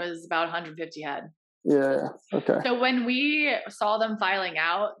morning it was about 150 head. Yeah. Okay. So when we saw them filing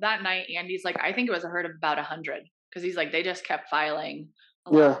out that night, Andy's like, I think it was a herd of about 100 because he's like they just kept filing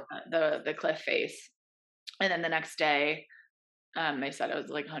along the cliff face, and then the next day, they said it was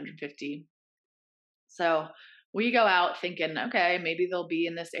like 150. So we go out thinking, okay, maybe they'll be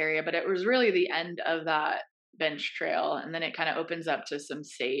in this area, but it was really the end of that bench trail, and then it kind of opens up to some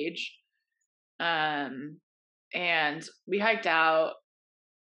sage. And we hiked out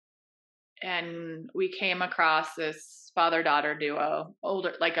and we came across this father-daughter duo,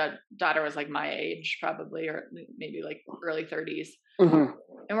 older, like a daughter was like my age probably, or maybe like early 30s. Mm-hmm.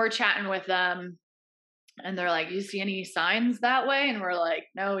 And we're chatting with them and they're like, you see any signs that way? And we're like,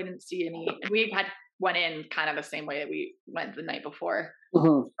 no, we didn't see any. And we went in kind of the same way that we went the night before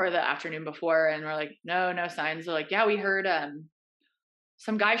or the afternoon before. And we're like, no signs. They're like, yeah, we heard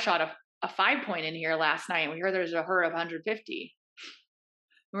some guy shot a 5-point in here last night. And we heard there's a herd of 150.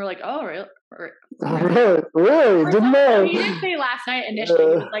 And we're like, oh, really? Really? Didn't know. He didn't say last night initially.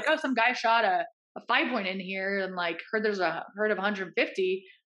 He was like, oh, some guy shot a 5-point in here and like heard there's a herd of 150.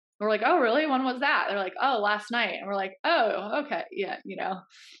 And we're like, oh, really? When was that? They're like, oh, last night. And we're like, oh, okay. Yeah, you know.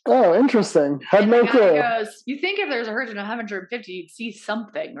 Oh, interesting. Had no clue. Goes, you think if there's a herd of 150, you'd see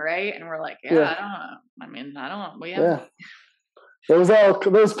something, right? And we're like, I don't know. I mean, I don't know. We haven't. Yeah. Those elk,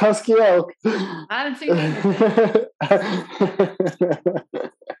 those pesky elk. I haven't seen anything.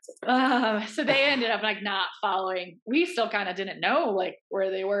 So they ended up like not following. We still kind of didn't know like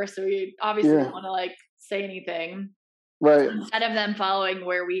where they were, so we obviously didn't want to like say anything. Right. So instead of them following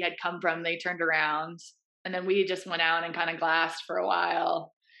where we had come from, they turned around, and then we just went out and kind of glassed for a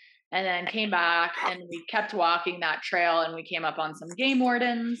while, and then came back, and we kept walking that trail, and we came up on some game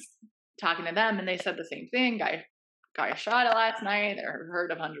wardens, talking to them, and they said the same thing. Guy shot it last night. They heard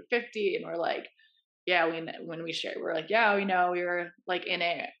of 150, and we're like, yeah, when we shared, we're like, yeah, we know, we were like in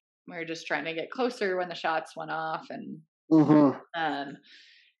it. We were just trying to get closer when the shots went off, and and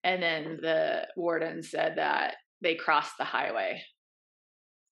then the warden said that they crossed the highway.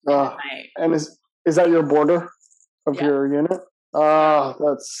 And is that your border of your unit? Oh,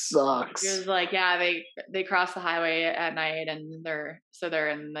 that sucks. It was like, yeah, they crossed the highway at night, and they're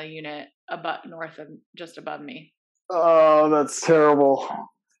in the unit north of just above me. Oh, that's terrible.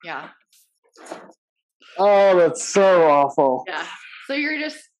 Yeah. Oh, that's so awful. Yeah. So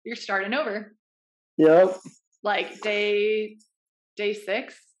you're starting over. Yep. Like day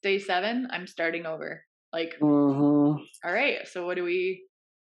 6, day 7, I'm starting over. Like, all right, so what do we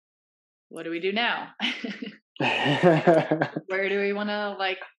do now? Where do we want to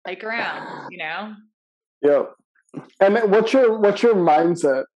like hike around, you know? Yep. And what's your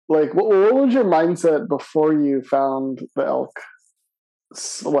mindset? Like, what was your mindset before you found the elk?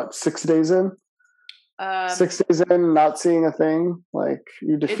 What, 6 days in? 6 days in, not seeing a thing. Like,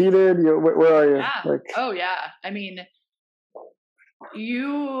 you defeated. Where are you? Yeah. Like, oh yeah. I mean,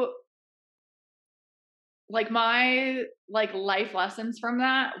 you like my like life lessons from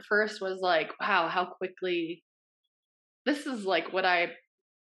that first was like, wow, how quickly this is like what I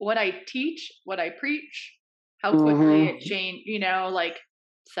teach, what I preach, how quickly it changed, like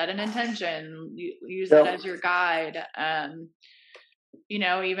set an intention, use it as your guide.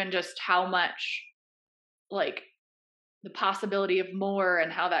 Even just how much like the possibility of more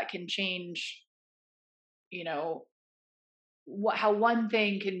and how that can change, how one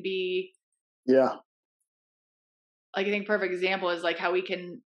thing can be. Yeah. Like, I think perfect example is like how we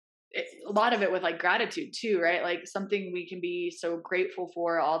can, a lot of it with like gratitude too, right? Like something we can be so grateful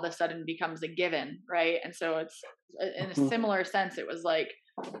for all of a sudden becomes a given, right? And so it's in a similar sense, it was like,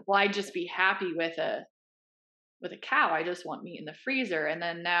 well, I'd just be happy with a cow. I just want meat in the freezer. And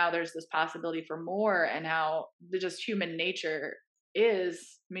then now there's this possibility for more, and how just human nature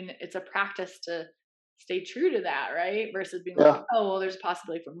is. I mean, it's a practice to stay true to that, right? Versus being like, oh, well, there's a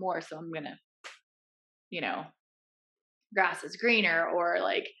possibility for more, so I'm gonna, grass is greener, or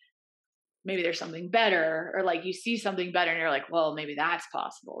like maybe there's something better, or like you see something better and you're like, well, maybe that's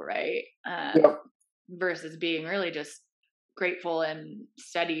possible, right? Versus being really just grateful and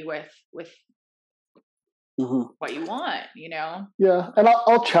steady with what you want, Yeah, and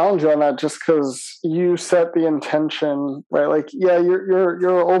I'll challenge you on that, just because you set the intention, right? Like, yeah,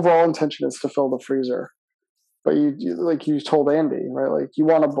 your overall intention is to fill the freezer, but you like you told Andy, right? Like you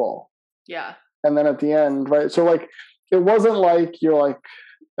want a bowl. Yeah. And then at the end, right? So like it wasn't like you're like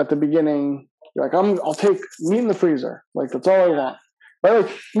at the beginning, you're like, I'll take meat in the freezer. Like that's all I want. Right? Like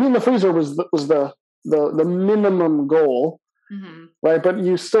meat in the freezer was the minimum goal. Right. But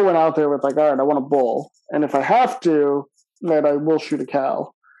you still went out there with like, all right, I want a bull. And if I have to, then I will shoot a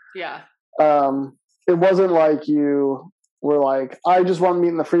cow. Yeah. It wasn't like you were like, I just want meat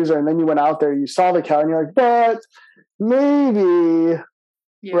in the freezer. And then you went out there, you saw the cow and you're like, but maybe,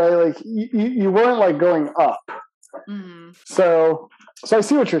 right? Like you weren't like going up. So I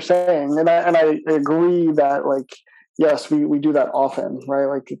see what you're saying, and I agree that like yes, we do that often, right?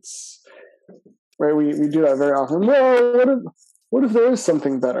 Like it's right, we do that very often. Well, what if there is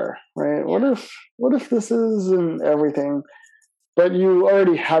something better, right? What if this isn't everything, but you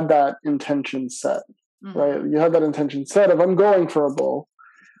already had that intention set, right? You had that intention set of I'm going for a bull,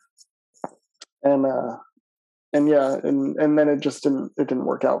 and yeah, and then it just didn't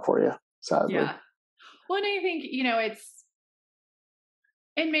work out for you, sadly. Yeah. Well, and I think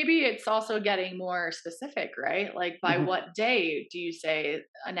and maybe it's also getting more specific, right? Like by what day do you say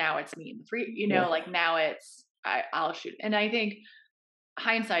now it's meat and free? Like now it's I'll shoot. And I think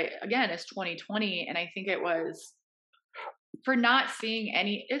hindsight again is 2020, and I think it was for not seeing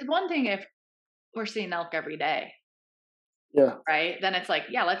any. It's one thing if we're seeing elk every day, right? Then it's like,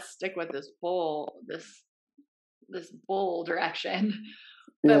 yeah, let's stick with this bull direction.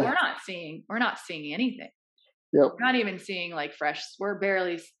 But we're not seeing anything. We're not even seeing like fresh. We're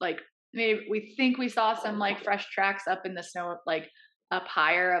barely like, maybe we think we saw some like fresh tracks up in the snow, like up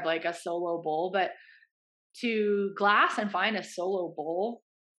higher of like a solo bull, but to glass and find a solo bull,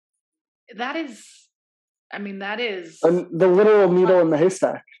 that is and the literal needle in the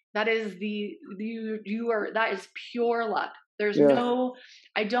haystack. That is that is pure luck. There's no,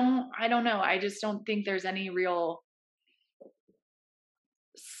 I don't know. I just don't think there's any real.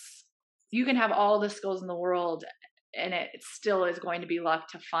 You can have all the skills in the world, and it still is going to be luck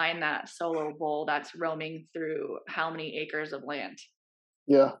to find that solo bull that's roaming through how many acres of land.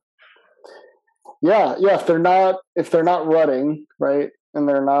 Yeah. If they're not rutting, right, and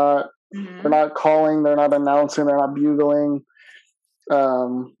they're not calling, they're not announcing, they're not bugling.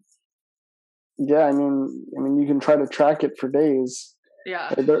 You can try to track it for days.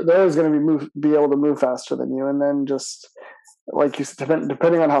 Yeah, they're always going to be able to move faster than you, and then just like you said,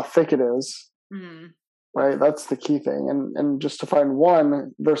 depending on how thick it is, right? That's the key thing, and just to find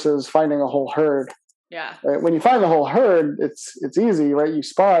one versus finding a whole herd. Yeah. Right? When you find the whole herd, it's easy, right? You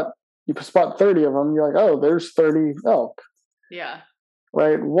spot 30 of them. You're like, oh, there's 30 elk. Yeah.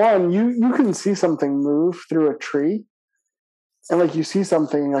 Right. One, you can see something move through a tree, and like you see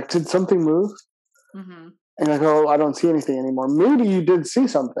something, like, did something move? And you're like, oh, I don't see anything anymore. Maybe you did see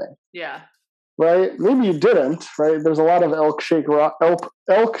something. Yeah. Right? Maybe you didn't, right? There's a lot of elk-shaped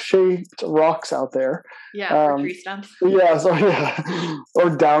rocks out there. Yeah, or tree stumps. Or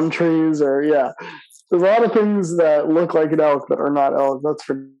down trees, or There's a lot of things that look like an elk that are not elk. That's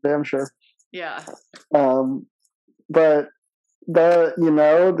for damn sure. Yeah. But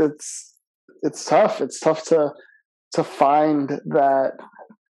it's tough. It's tough to find that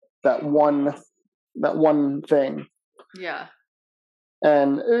one thing. Yeah.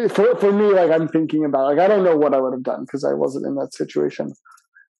 And for me, like I'm thinking about, like I don't know what I would have done because I wasn't in that situation.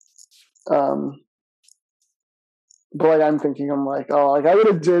 Um, but like I'm thinking, I'm like, oh, like I would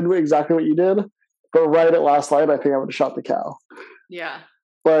have did exactly what you did, but right at last light, I think I would have shot the cow. Yeah.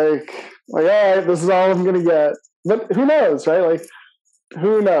 All right, this is all I'm gonna get. But who knows, right? Like,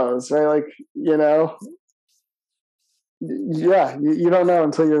 who knows, right? Like, yeah, you don't know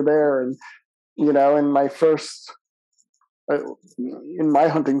until you're there. And in my first, in my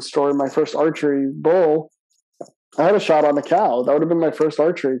hunting story, my first archery bull, I had a shot on a cow. That would have been my first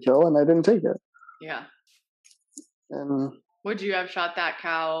archery kill, and I didn't take it. Yeah. And would you have shot that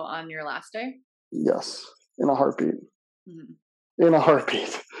cow on your last day? Yes, in a heartbeat. Mm-hmm. In a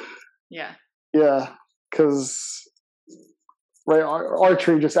heartbeat. Yeah. Yeah, because right,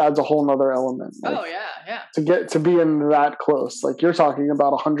 archery just adds a whole nother element. Like, oh yeah, yeah. To be in that close, like you're talking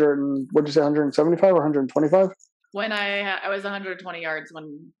about 100 and what'd you say, 175 or 125? When I was 120 yards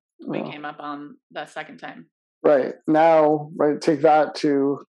when we came up on the second time. Right now, right, take that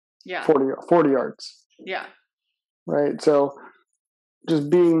to 40 yards. Yeah. Right, so just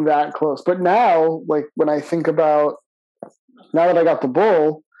being that close. But now, like when I think about, now that I got the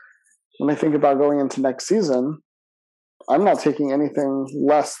bull, when I think about going into next season, I'm not taking anything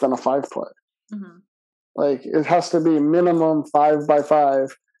less than a 5 play. Mm-hmm. Like it has to be minimum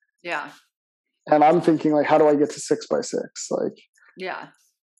 5x5. Yeah. And I'm thinking like, how do I get to 6x6? Like, yeah.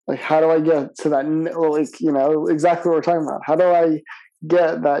 Like, how do I get to that? Like, exactly what we're talking about. How do I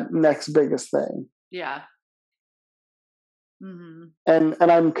get that next biggest thing? Yeah. Mm-hmm.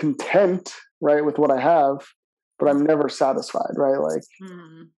 And I'm content, right, with what I have, but I'm never satisfied, right? Like,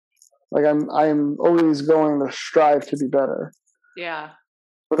 mm-hmm. like I'm always going to strive to be better. Yeah.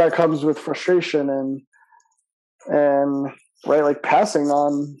 But that comes with frustration and right, like passing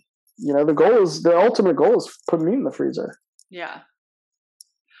on. The ultimate goal is put meat in the freezer. Yeah.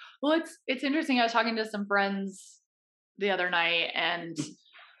 Well, it's interesting. I was talking to some friends the other night, and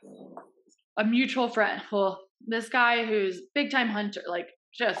a mutual friend. Well, this guy who's big time hunter, like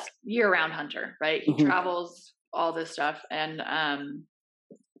just year round hunter, right? He travels all this stuff, and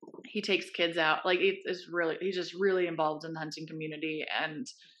he takes kids out. Like he's just really involved in the hunting community, and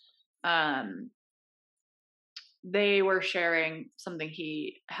they were sharing something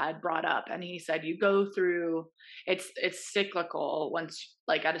he had brought up, and he said you go through it's cyclical once,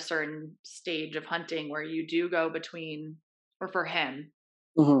 like at a certain stage of hunting, where you do go between, or for him,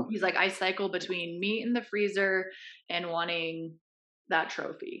 he's like, I cycle between meat in the freezer and wanting that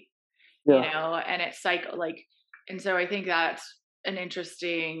trophy. And it's and so I think that's an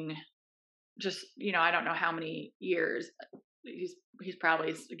interesting, just I don't know how many years he's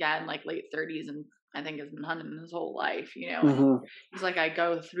probably, again, like late 30s, and I think has been hunting his whole life, He's like, I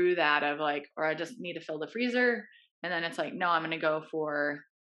go through that of like, or I just need to fill the freezer. And then it's like, no, I'm going to go for,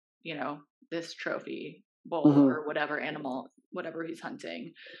 this trophy bull or whatever animal, whatever he's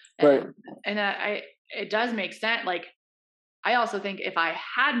hunting. And it does make sense. Like, I also think if I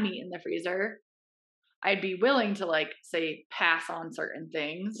had meat in the freezer, I'd be willing to, like, say, pass on certain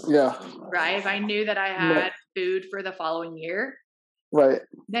things. Yeah. Right. If I knew that I had food for the following year. Right.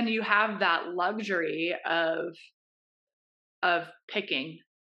 Then you have that luxury of picking,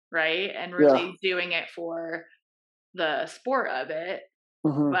 right? And really doing it for the sport of it.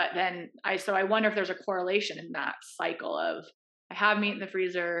 Mm-hmm. But then I wonder if there's a correlation in that cycle of, I have meat in the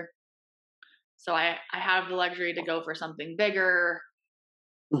freezer, so I have the luxury to go for something bigger.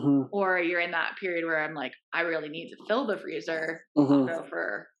 Mm-hmm. Or you're in that period where I'm like, I really need to fill the freezer. I'll go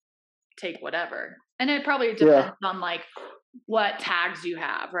for take whatever. And it probably depends on like what tags you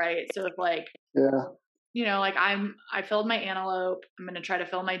have, right? So if like, like I filled my antelope, I'm going to try to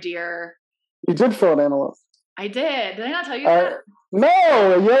fill my deer. You did fill an antelope. I did. Did I not tell you that?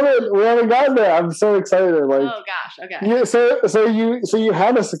 No, we haven't gotten there. I'm so excited. Like, oh gosh, okay. Yeah, so you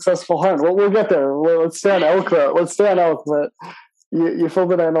had a successful hunt. We'll get there. Let's stay on elk. But you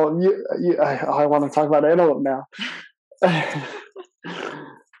filled an antelope. I want to talk about antelope now.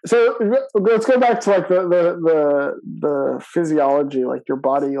 So let's go back to like the physiology, like your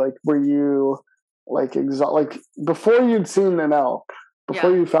body. Like, were you like like before you'd seen an elk,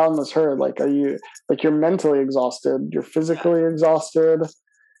 before you found this herd? Like, are you like, you're mentally exhausted, you're physically exhausted?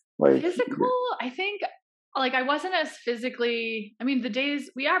 Like physical, I think, like I wasn't as physically. I mean, the days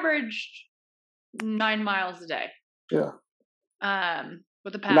we averaged 9 miles a day. Yeah.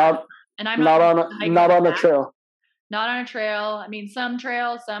 With a pack, and I'm not on a trail. Not on a trail. I mean, some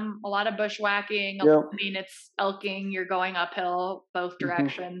trails, a lot of bushwhacking. Yep. I mean, it's elking. You're going uphill both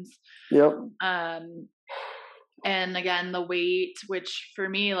directions. Yep. And again, the weight, which for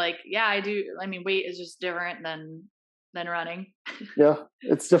me, like, I do. I mean, weight is just different than than running. Yeah.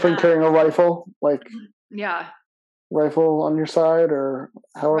 It's different carrying a rifle, like Yeah. rifle on your side or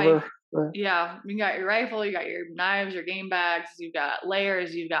Right. however. Right. Yeah. You got your rifle, you got your knives, your game bags, you've got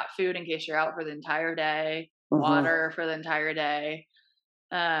layers, you've got food in case you're out for the entire day, water for the entire day.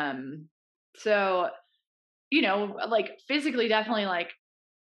 So, like physically, definitely, like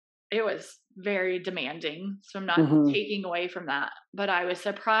it was very demanding. So I'm not taking away from that, but I was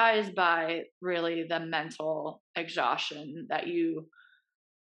surprised by really the mental exhaustion that you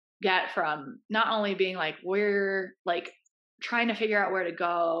get from not only being like, we're like trying to figure out where to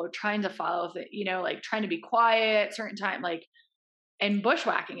go, trying to follow the, like trying to be quiet certain time, like, and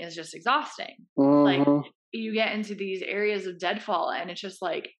bushwhacking is just exhausting. Like you get into these areas of deadfall and it's just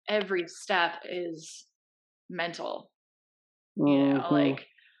like every step is mental, like,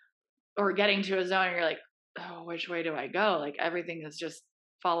 or getting to a zone and you're like, oh, which way do I go? Like everything is just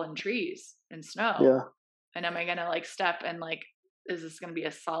fallen trees and snow. Yeah. And am I going to like step and like, is this going to be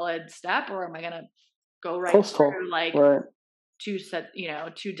a solid step or am I going to go right through like two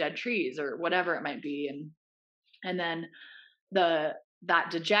dead trees or whatever it might be? And then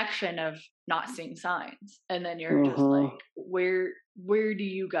that dejection of not seeing signs. And then you're just like, where do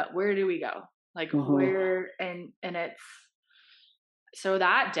you go? Where do we go? Like where, and it's, so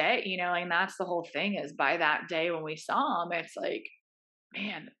that day, and that's the whole thing is by that day when we saw them, it's like,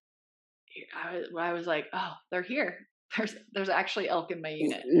 man, I was like, oh, they're here. There's actually elk in my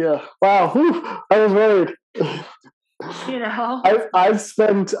unit. Yeah. Wow. Whew, I was worried. I've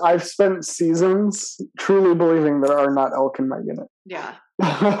spent seasons truly believing there are not elk in my unit. Yeah.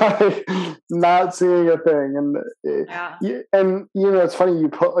 Not seeing a thing, and it's funny you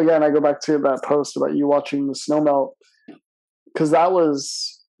put again. I go back to that post about you watching the snow melt because that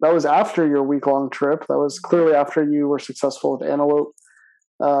was after your week-long trip. That was clearly after you were successful with antelope,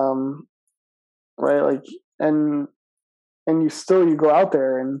 right? Like, and you go out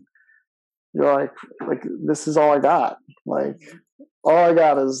there and you're like this is all I got. Like all I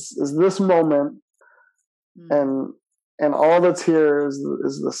got is this moment, and all that's here is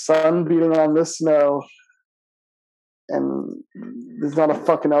the sun beating on this snow, and there's not a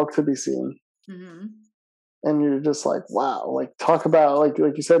fucking elk to be seen. And you're just like, wow, like talk about like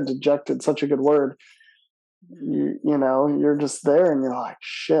you said, dejected, such a good word. You're just there and you're like,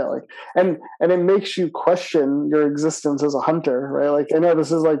 shit, like, and it makes you question your existence as a hunter, right? Like, I know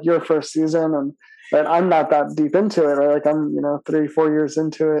this is like your first season and I'm not that deep into it, right? Like I'm, 3-4 years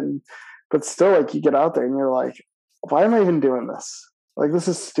into it, but still like you get out there and you're like, why am I even doing this? Like, this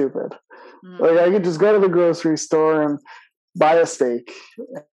is stupid. Like I could just go to the grocery store and buy a steak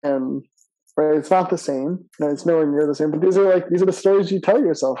and right, it's not the same. It's nowhere near the same, but these are the stories you tell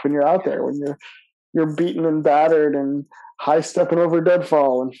yourself when you're out there, when you're beaten and battered and high stepping over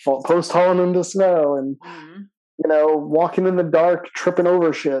deadfall and post hauling into snow and walking in the dark, tripping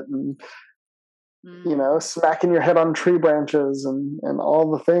over shit and smacking your head on tree branches and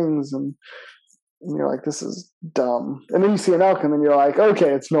all the things, and you're like, this is dumb. And then you see an elk and then you're like,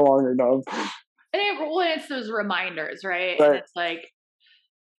 okay, it's no longer dumb. And it's those reminders, right? And it's like,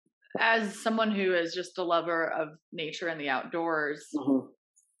 as someone who is just a lover of nature and the outdoors,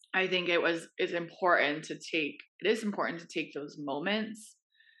 I think it is important to take those moments.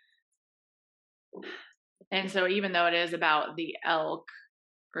 And so even though it is about the elk,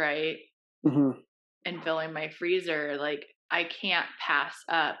 right, and filling my freezer, like I can't pass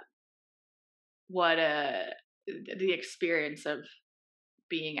up the experience of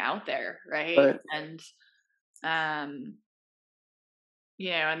being out there, right? And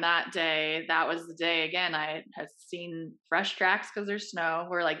and that day, that was the day again I had seen fresh tracks because there's snow,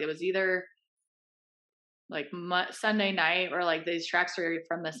 where like it was either like Sunday night or like these tracks are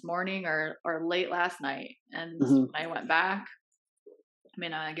from this morning or late last night. And I went back. I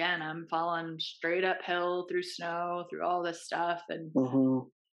mean, again, I'm following straight uphill through snow, through all this stuff. And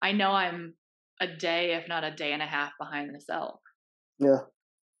I know I'm a day, if not a day and a half behind this elk. Yeah.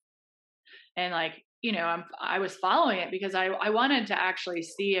 And like, I was following it because I wanted to actually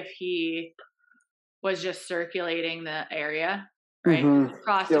see if he was just circulating the area, right?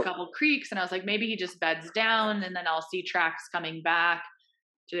 Crossed a couple creeks and I was like, maybe he just beds down and then I'll see tracks coming back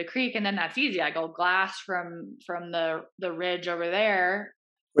to the creek. And then that's easy. I go glass from the ridge over there.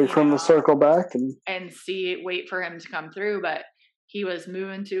 Wait for him to circle back and wait for him to come through. But he was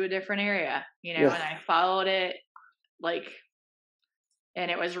moving to a different area, and I followed it and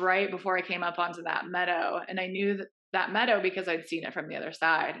it was right before I came up onto that meadow. And I knew that meadow because I'd seen it from the other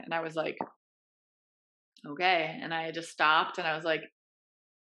side. And I was like, okay. And I just stopped and I was like,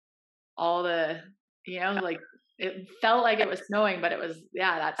 all the, like it felt like it was snowing, but it was,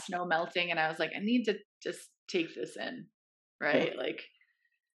 that snow melting. And I was like, I need to just take this in, right? Yeah. Like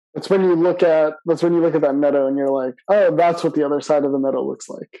That's when you look at that meadow and you're like, oh, that's what the other side of the meadow looks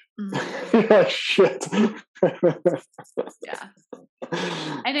like. mhm, You're like, shit. yeah.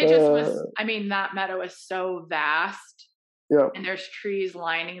 And it just was, I mean, that meadow is so vast Yeah. and there's trees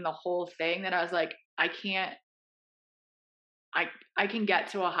lining the whole thing that I was like, I can get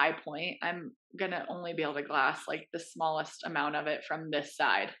to a high point. I'm gonna only be able to glass like the smallest amount of it from this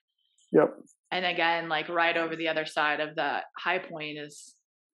side. Yep. And again, like right over the other side of the high point is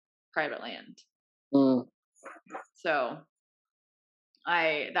private land. Mm. So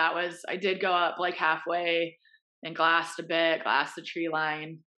I did go up like halfway and glassed a bit, glassed the tree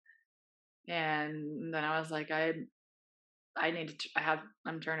line. And then I was like, I'm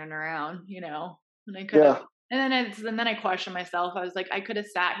turning around, you know, and I could have, Yeah. and then I questioned myself. I was like, I could have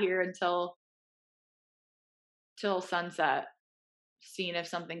sat here until till sunset, seen if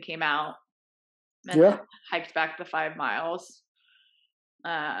something came out, and then Yeah. hiked back the 5 miles.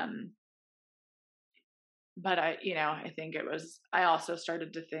 Um, but I think I also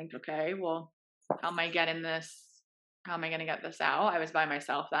started to think, okay, well, how am I getting this? How am I going to get this out? I was by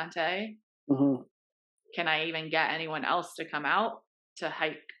myself that day. Mm-hmm. Can I even get anyone else to come out to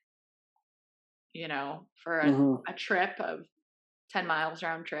hike, for Mm-hmm. a trip of 10 miles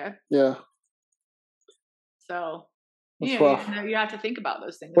round trip? Yeah. So, That's rough. you have to think about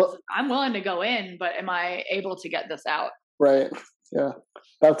those things. Well, I'm willing to go in, but am I able to get this out? right. Yeah.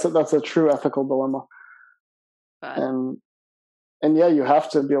 That's a true ethical dilemma. But And yeah, you have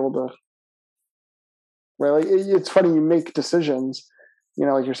to be able to, right? Like it's funny, you make decisions,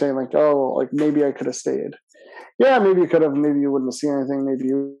 like you're saying, like, oh, like maybe I could have stayed. Yeah, maybe you could have, maybe you wouldn't have seen anything, maybe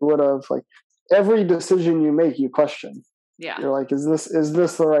you would have. Like every decision you make, you question. yeah, You're like, is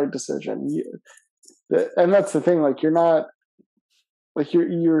this the right decision? And that's the thing, like you're not, like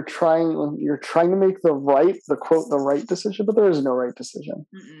you're trying to make the right decision, but there is no right decision.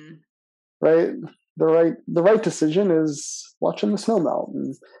 mm-mm. Right? The right decision is watching the snow melt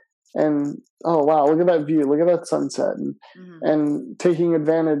and oh wow, look at that view, look at that sunset, Mm-hmm. and taking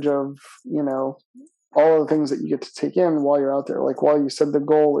advantage of all of the things that you get to take in while you're out there. Like while you said the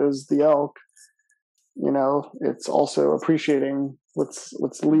goal is the elk, it's also appreciating what's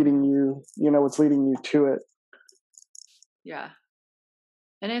leading you, what's leading you to it. Yeah.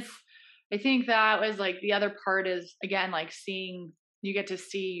 And I think that was like the other part is again, like you get to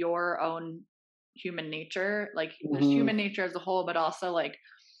see your own human nature, like just Mm-hmm. human nature as a whole, but also like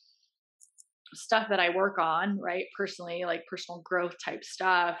stuff that I work on, right? Personally, like personal growth type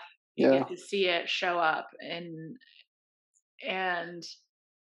stuff. You Yeah. get to see it show up and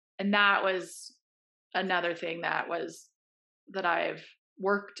that was another thing that I've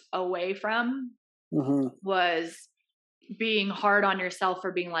worked away from Mm-hmm. was being hard on yourself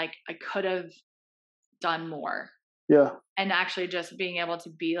for being like, I could have done more. Yeah. And actually just being able to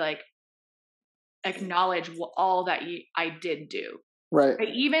be like, acknowledge all that I did do. Right. But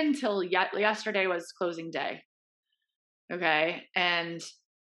even till yesterday was closing day. Okay. And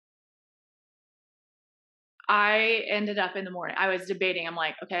I ended up in the morning. I was debating. I'm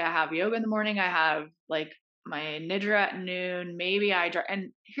like, okay, I have yoga in the morning. I have like my nidra at noon. Maybe I drive.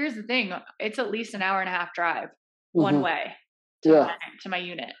 And here's the thing: it's at least an hour and a half drive one Mm-hmm. way Yeah. to my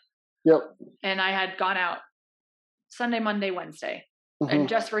unit. Yep. And I had gone out Sunday, Monday, Wednesday, Mm-hmm. and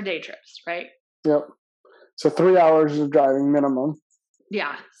just for day trips, right? Yep. So 3 hours of driving minimum.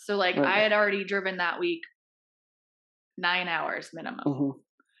 Yeah. So like Right. I had already driven that week 9 hours minimum. Mm-hmm.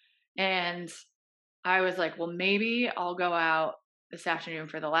 And I was like, well, maybe I'll go out this afternoon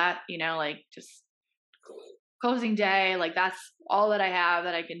for the like just closing day. Like that's all that I have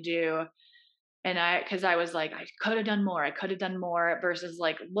that I can do. And cause I was like, I could have done more. I could have done more versus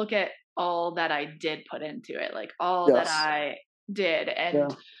like, look at all that I did put into it. Like all that Yes. I did.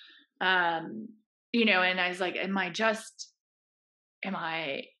 And, Yeah. and I was like, am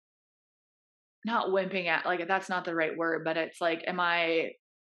I not wimping at, like, that's not the right word, but it's like,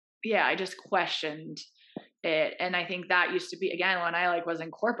 I just questioned it. And I think that used to be, again, when I like was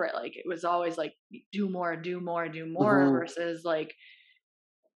in corporate, like it was always like do more, do more, do more Mm-hmm. versus like,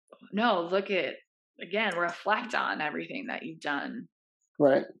 no, look at, again, reflect on everything that you've done.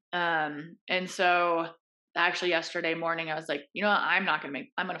 Right. And so actually yesterday morning, I was like, you know what? I'm going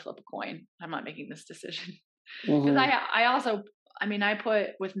to flip a coin. I'm not making this decision. Cause Mm-hmm. I also, I put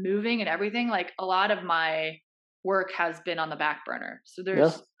with moving and everything, like a lot of my work has been on the back burner. So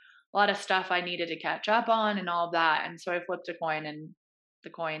there's a lot of stuff I needed to catch up on and all of that. And so I flipped a coin and the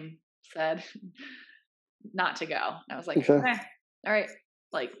coin said not to go. And I was like, okay, all right.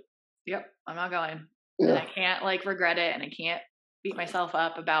 Like, yep, I'm not going. Yeah. And I can't like regret it. And I can't beat myself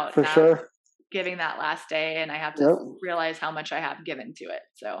up about For not sure. giving that last day, and I have to Yep. realize how much I have given to it.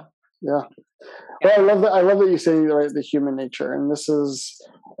 So Yeah. yeah. Well, I love that you say, right, the human nature, and this is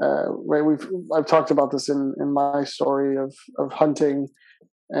right. I've talked about this in my story of hunting,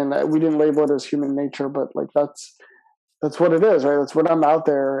 and we didn't label it as human nature, but like that's what it is, right? That's when I'm out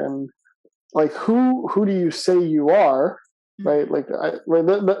there, and like who do you say you are, right? Mhm.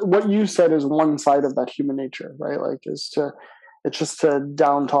 Like what you said is one side of that human nature, right? Like it's just to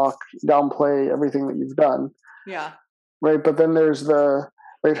downplay everything that you've done, Yeah. right? But then there's the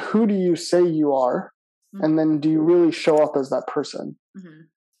right. Who do you say you are, and Mhm. then do you really show up as that person? Mhm.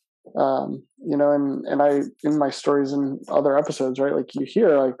 And I in my stories and other episodes, right? Like you hear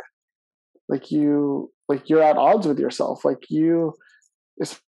like you're at odds with yourself, like you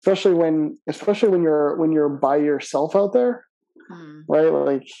especially when you're by yourself out there, Mhm. right?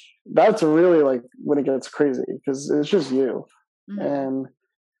 Like that's really like when it gets crazy because it's just you, Mhm. and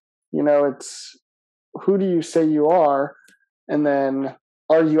it's who do you say you are, and then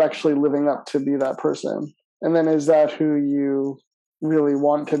are you actually living up to be that person, and then is that who you really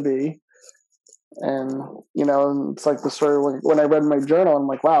want to be? And it's like the story when I read my journal, I'm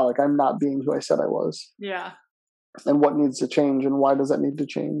like, wow, like I'm not being who I said I was, Yeah. and what needs to change, and why does that need to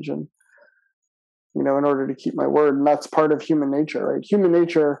change, and in order to keep my word. And that's part of human nature, right? Human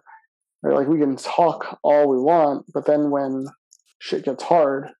nature, right? Like we can talk all we want, but then when shit gets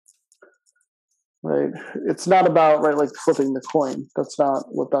hard, right? It's not about, right, like flipping the coin. That's not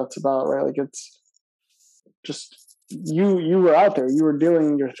what that's about, right? Like it's just you were out there, you were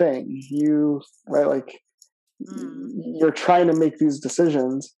doing your thing, right, like Mhm. you're trying to make these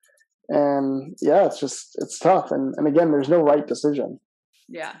decisions, and yeah, it's tough, and again, there's no right decision.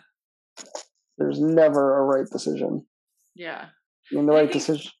 Yeah. There's never a right decision. Yeah. I mean, the And I right think,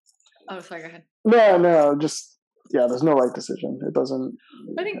 decision. oh, sorry, go ahead. No, just yeah. There's no right decision. It doesn't.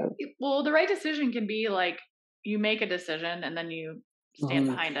 I think, well, the right decision can be like you make a decision and then you stand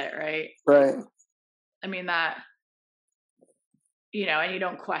Mhm. behind it, right? Like, Right. I mean, that, and you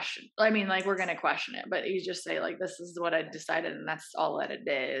don't question. I mean, like, we're going to question it, but you just say, like, this is what I decided and that's all that it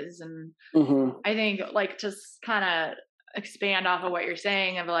is. And Hmm. I think, like, just kind of expand off of what you're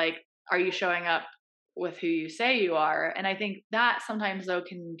saying of like, are you showing up with who you say you are? And I think that sometimes, though,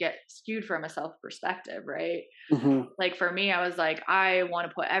 can get skewed from a self perspective, right? Hmm. Like, for me, I was like, I want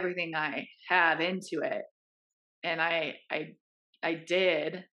to put everything I have into it. And I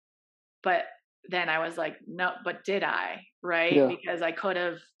did, but then I was like, no, but did I? Right? Yeah. Because I could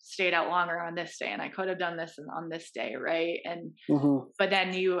have stayed out longer on this day and I could have done this on this day, right? And Hmm. but then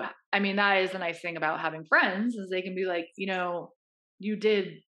I mean, that is the nice thing about having friends is they can be like, you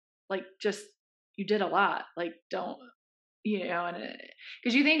did, like, just, you did a lot, like, don't, and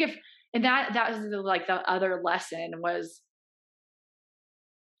because you think if, and that was like the other lesson was,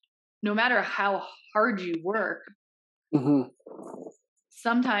 no matter how hard you work, Hmm.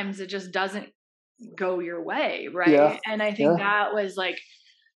 sometimes it just doesn't go your way, Yeah. right? And I think Yeah. that was like,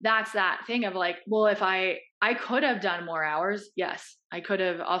 that's that thing of like, well, if I could have done more hours, yes. I could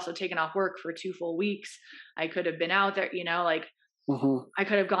have also taken off work for 2 full weeks. I could have been out there, like, Hmm. I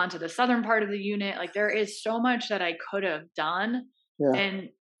could have gone to the southern part of the unit. Like, there is so much that I could have done, Yeah. and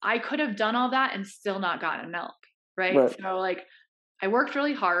I could have done all that and still not gotten milk, right? Right. So like, I worked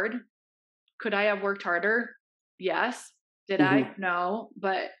really hard. Could I have worked harder? Yes. Did Hmm. I? No.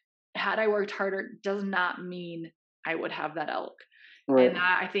 But had I worked harder does not mean I would have that elk. Right. And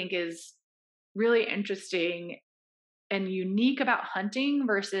that, I think, is really interesting and unique about hunting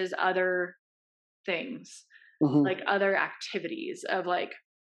versus other things, Hmm. like other activities of, like,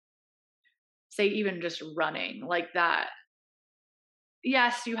 say, even just running like that.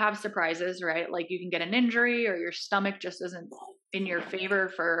 Yes, you have surprises, right? Like, you can get an injury or your stomach just isn't in your favor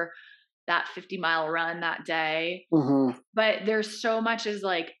for that 50-mile run that day. Hmm. But there's so much is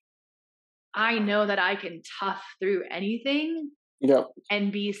like, I know that I can tough through anything Yep.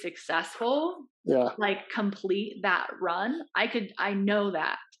 and be successful, Yeah. like complete that run. I know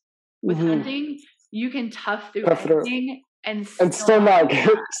that with Hmm. hunting, you can tough through Tough through anything and and still still not not get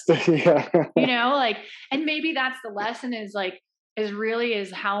get. that, Yeah. like, and maybe that's the lesson is like, is really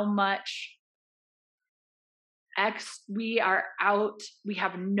is how much we are out, we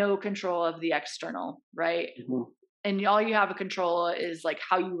have no control of the external, right? Hmm. And all you have a control is like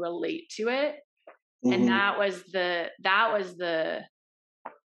how you relate to it. And Hmm. that was the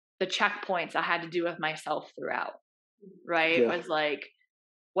checkpoints I had to do with myself throughout, right? Yeah. Was like,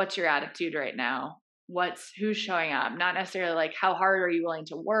 what's your attitude right now? Who's showing up? Not necessarily like how hard are you willing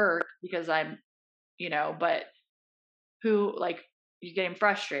to work, because I'm, but who, like, you getting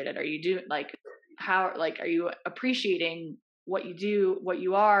frustrated? Are you doing like, how, like, are you appreciating what you do, what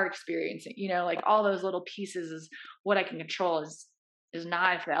you are experiencing, like all those little pieces is what I can control is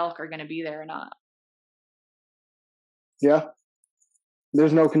not if the elk are going to be there or not. Yeah.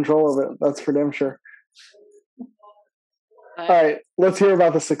 There's no control of it. That's for damn sure. But all right. Let's hear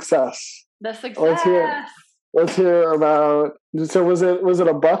about the success. The success. Let's hear about, so was it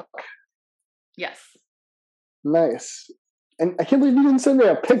a buck? Yes. Nice. And I can't believe you didn't send me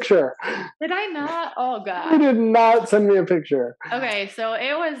a picture. Did I not? Oh, God. You did not send me a picture. Okay, so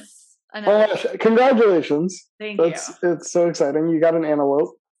it was congratulations. Thank you. It's so exciting. You got an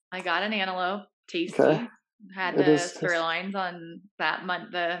antelope. I got an antelope. Tasty. Okay. Had the sirloins on that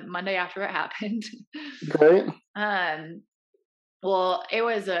the Monday after it happened. Great. Well, it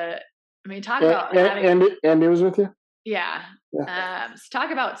was talk about having... Andy was with you? Yeah. So talk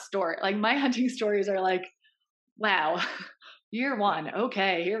about story. Like, my hunting stories are like, wow, year one.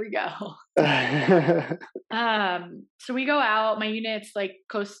 Okay, here we go. So we go out. My unit's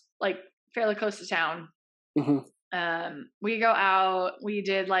fairly close to town. Mm-hmm. We go out. We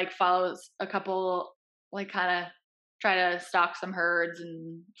did follow a couple, kind of try to stalk some herds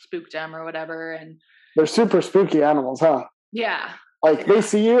and spook them or whatever. And they're super spooky animals, huh? Yeah. They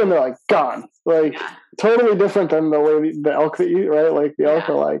see you and they're gone. Totally different than the way the elk that you, right? The elk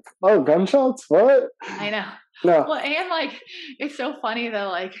are oh, gunshots? What? I know. No. Well, and it's so funny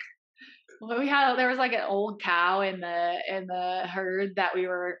though, there was an old cow in the herd that we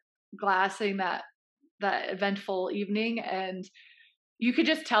were glassing that eventful evening, and you could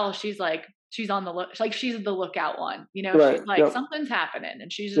just tell she's on the look, she's the lookout one, right. She's something's happening,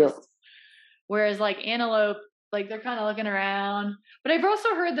 and she's just whereas antelope, they're kind of looking around, but I've also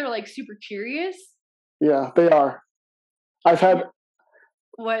heard they're super curious. Yeah, they are. I've had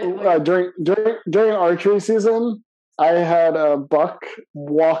during archery season, I had a buck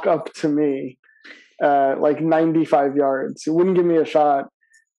walk up to me 95 yards. He wouldn't give me a shot,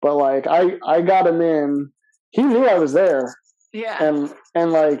 but I got him in. He knew I was there. Yeah. And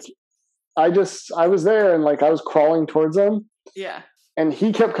I was there, and I was crawling towards him. Yeah. And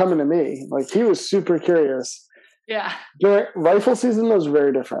he kept coming to me. He was super curious. Yeah. During rifle season was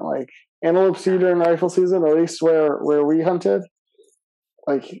very different. Antelope seed during rifle season, at least where we hunted,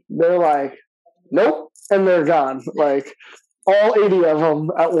 they're nope, and they're gone. All 80 of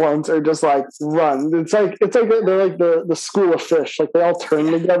them at once are just run. It's they're the school of fish. They all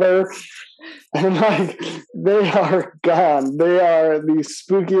turn together, and they are gone. They are the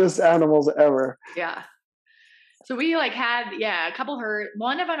spookiest animals ever. Yeah. So we had a couple herd.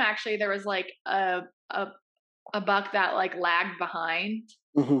 One of them actually, there was a buck that lagged behind.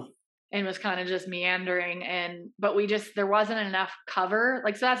 Mm-hmm. And was kind of just meandering, but there wasn't enough cover.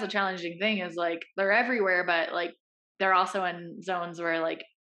 So that's a challenging thing is they're everywhere, but they're also in zones where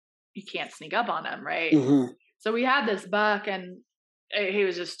you can't sneak up on them. Right. Mm-hmm. So we had this buck and he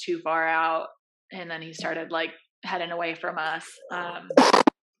was just too far out. And then he started heading away from us.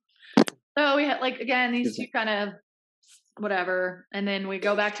 So we had again, these two kind of whatever. And then we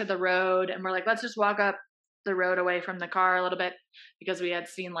go back to the road and we're let's just walk up the road away from the car a little bit, because we had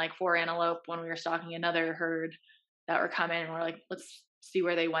seen 4 antelope when we were stalking another herd that were coming. And we're let's see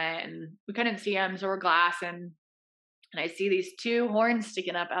where they went, and we couldn't see them, so we're glassing, and I see these 2 horns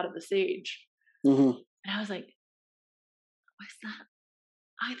sticking up out of the sage. Mm-hmm. And I was what's that?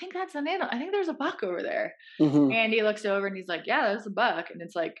 I think that's an antelope. I think there's a buck over there. Mm-hmm. And he looks over and he's yeah, there's a buck. And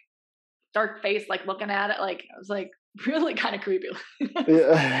it's dark face, looking at it. I was really kind of creepy.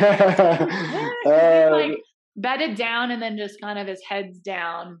 Yeah. Bedded down, and then just kind of his head's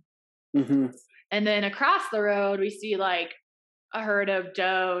down. Mm-hmm. And then across the road, we see a herd of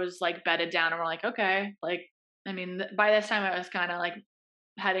does bedded down, and we're okay. By this time it was kind of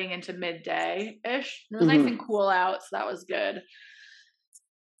heading into midday ish. It was nice and cool out, so that was good.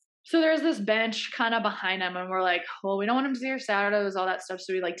 So there's this bench kind of behind him, and we're well, we don't want him to see our shadows, all that stuff.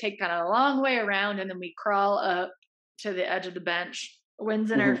 So we take kind of a long way around, and then we crawl up to the edge of the bench.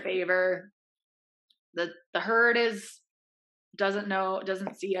 Wind's in our favor. The herd doesn't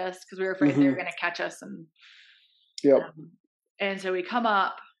see us, because we were afraid they were going to catch us. And and so we come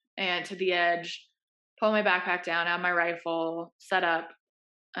up and to the edge, pull my backpack down, have my rifle set up,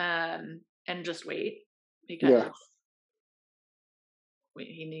 and just wait, because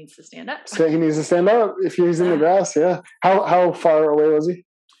he needs to stand up. So he needs to stand up if he's in the grass. Yeah. How far away was he?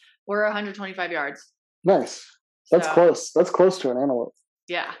 We're 125 yards. Nice. That's close. That's close to an antelope.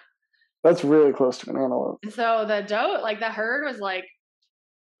 Yeah. That's really close to an antelope. And so the doe, the herd was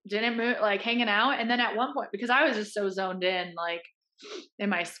didn't move, hanging out. And then at one point, because I was just so zoned in, in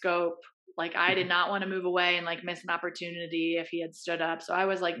my scope, I did not want to move away and miss an opportunity if he had stood up. So I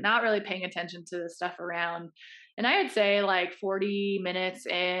was not really paying attention to the stuff around. And I would say like 40 minutes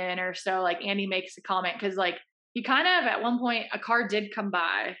in or so, like Andy makes a comment because like he kind of at one point a car did come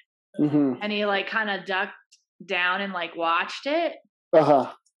by and he like kind of ducked down and like watched it.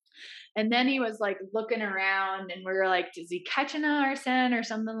 And then he was like looking around and we were like, is he catching our scent or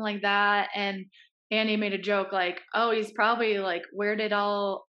something like that? And Andy made a joke like, oh, he's probably like, where did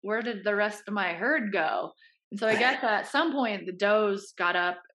the rest of my herd go? And so I guess at some point the does got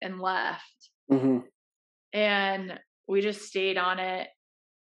up and left. And we just stayed on it.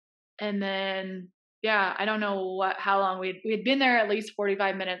 And then, yeah, I don't know how long we had been there at least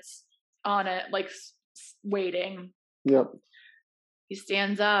 45 minutes on it, like waiting. Yep. He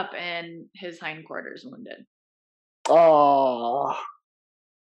stands up and his hindquarters wounded. Oh.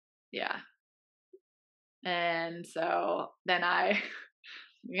 Yeah. And so then I'm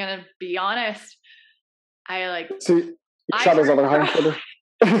gonna be honest. I like. So you shot his other hindquarter.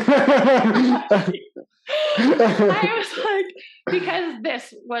 I was like, because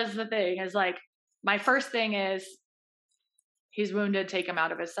this was the thing, is like, my first thing is, he's wounded, take him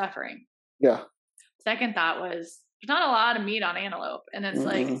out of his suffering. Yeah. Second thought was, there's not a lot of meat on antelope. And it's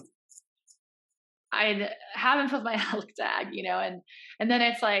like, I haven't filled my elk tag, you know, and then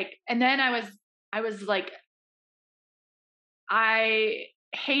it's like, and then I was like, I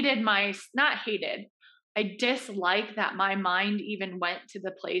dislike that my mind even went to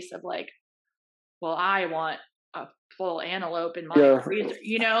the place of like, well, I want a full antelope in my freezer,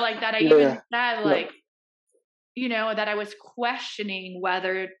 you know, like that. Like, you know, that I was questioning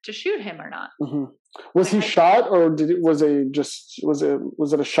whether to shoot him or not. Was he shot, or was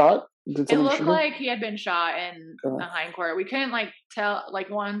it a shot? It looked like he had been shot in the hindquarter. We couldn't like tell,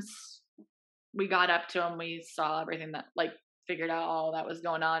 like once we got up to him, we saw everything that like figured out all that was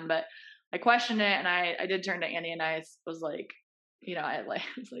going on, but I questioned it, and I did turn to Andy and I was like, you know, I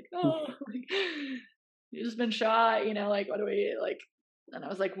was like, oh, like, you just been shot, you know, like, what do we like? And I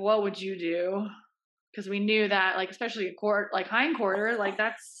was like, what would you do? Because we knew that, like, especially a hindquarter, like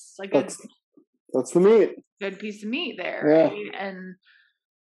that's like that's the meat, good piece of meat there, right? And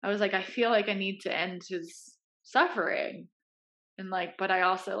I was like, I feel like I need to end his suffering, and like, but I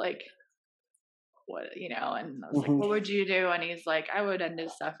also like, what, you know? And I was like, what would you do? And he's like, I would end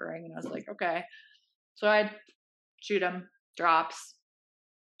his suffering. And I was like, okay. So I'd shoot him, drops.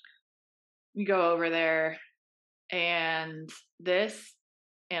 We go over there, and this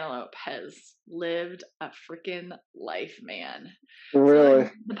antelope has lived a freaking life, man. Really?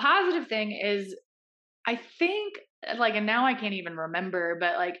 So the positive thing is, I think, like, and now I can't even remember,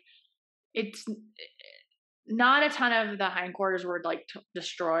 but like, it's not a ton of the hindquarters were like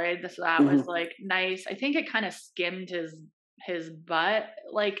destroyed. So that was like nice. I think it kind of skimmed his butt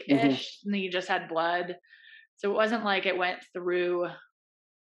like ish, and he just had blood. So it wasn't like it went through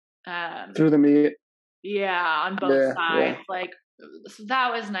the meat. Yeah, on both sides. Yeah. Like, so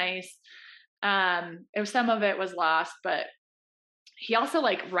that was nice. Some of it was lost, but he also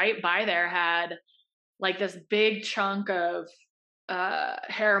like right by there had like this big chunk of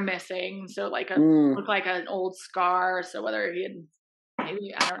hair missing, so like looked like an old scar. So whether he had,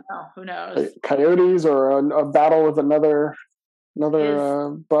 maybe, I don't know, who knows, coyotes or a battle with another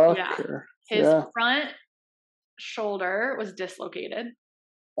buck. His front shoulder was dislocated.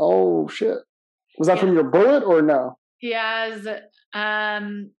 Oh shit! Was that from your bullet or no? He has. I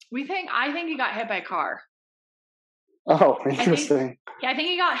think he got hit by a car. Oh, interesting. I think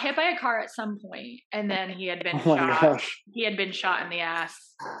he got hit by a car at some point, and then he had been shot. Gosh. He had been shot in the ass.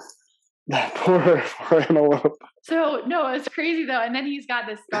 That poor antelope. So no, it's crazy though. And then he's got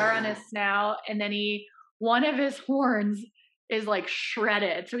this scar on his snout, and then one of his horns is like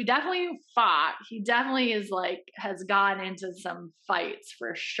shredded. So he definitely fought. He definitely has gotten into some fights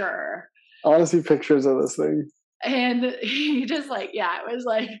for sure. I want to see pictures of this thing. And he just it was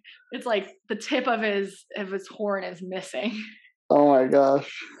like, it's like the tip of his horn is missing. Oh my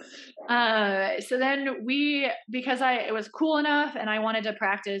gosh. So then because it was cool enough and I wanted to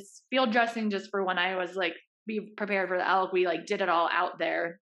practice field dressing just for when I was like, be prepared for the elk, we like did it all out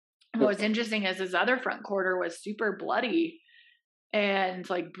there. And what was interesting is his other front quarter was super bloody and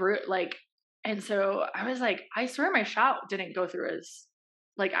and so I was like, I swear my shot didn't go through his.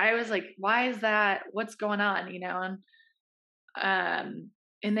 Like, I was like, why is that? What's going on? You know? And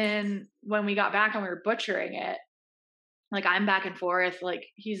then when we got back and we were butchering it, like I'm back and forth, like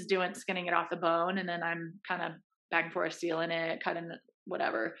he's skinning it off the bone. And then I'm kind of back and forth, sealing it, cutting it,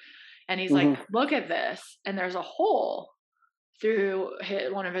 whatever. And he's like, look at this. And there's a hole through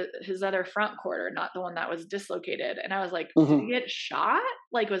one of his other front quarter, not the one that was dislocated. And I was like, did he get shot?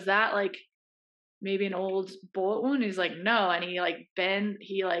 Like, was that like maybe an old bullet wound? He's like, no. And he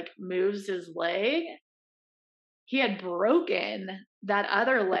moves his leg he had broken that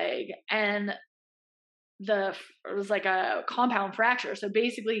other leg, and it was like a compound fracture. So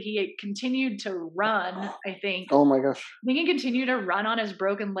basically he continued to run, I think. Oh my gosh. I think he continued to run on his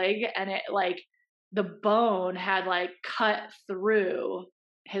broken leg, and it like the bone had like cut through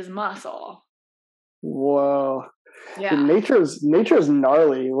his muscle. Whoa. Yeah. Nature's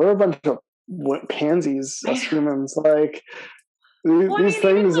gnarly. We're a bunch of pansies as humans. Like these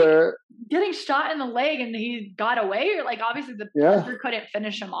things even, like, are getting shot in the leg and he got away. Like obviously the puncher couldn't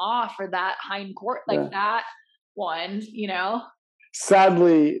finish him off for that hind court, like that one, you know.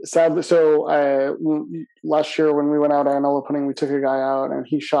 Sadly. So last year when we went out antelope hunting, we took a guy out and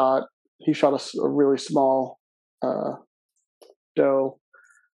he shot a really small doe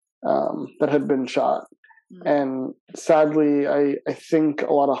that had been shot. Mm-hmm. And sadly, I think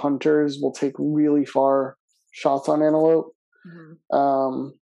a lot of hunters will take really far shots on antelope. Mm-hmm.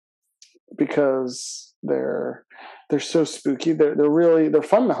 Because they're so spooky. They're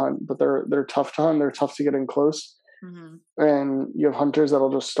fun to hunt, but they're tough to hunt. They're tough to get in close. Mm-hmm. And you have hunters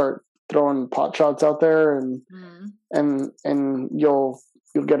that'll just start throwing pot shots out there, and and you'll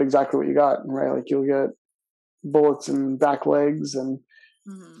get exactly what you got, right? Like you'll get bullets in back legs, and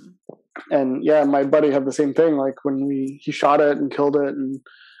yeah, my buddy had the same thing. Like when he shot it and killed it, and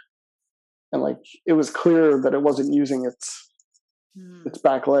like it was clear that it wasn't using its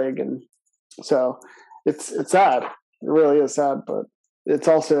back leg, and so it's sad. It really is sad, but it's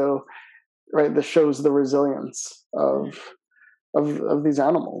also right. This shows the resilience of these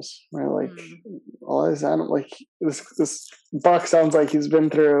animals, right? Like all these animals, like this buck sounds like he's been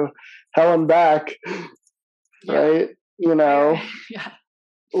through hell and back, right? You know,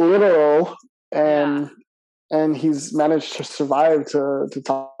 literal, and he's managed to survive to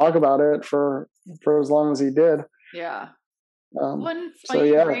talk about it for as long as he did. Yeah. When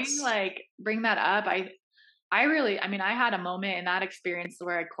you bring that up, I really, I mean, I had a moment in that experience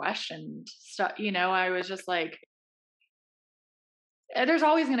where I questioned stuff. You know, I was just like, there's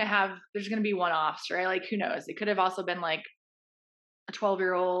going to be one-offs, right? Like, who knows? It could have also been like a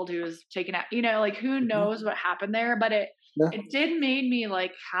 12-year-old who was taken out, you know, like who knows what happened there, but it did made me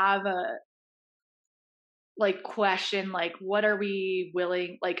like have a like question, like, what are we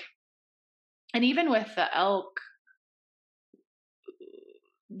willing, like, and even with the elk,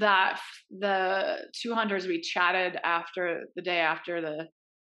 that the two hunters we chatted after the day after the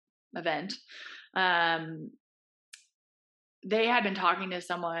event, they had been talking to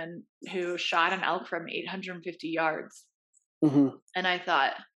someone who shot an elk from 850 yards. Mm-hmm. And I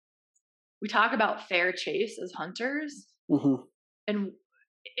thought, we talk about fair chase as hunters, and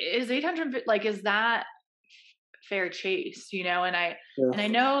is 800, like, is that fair chase, you know? And I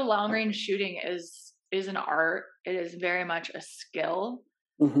know long range shooting is an art. It is very much a skill.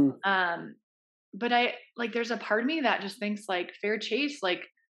 But I like, there's a part of me that just thinks like fair chase, like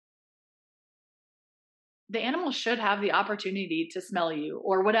the animal should have the opportunity to smell you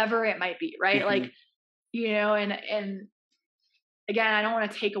or whatever it might be, right? Like, you know, and again, I don't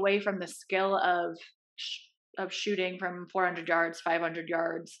want to take away from the skill of shooting from 400 yards, 500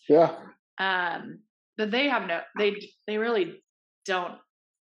 yards. Yeah. But they really don't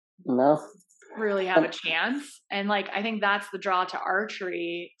really have a chance. And like, I think that's the draw to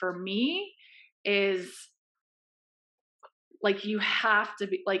archery for me, is like, you have to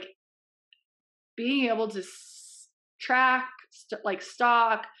be like being able to track, like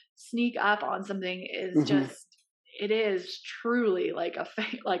stalk, sneak up on something is just, it is truly like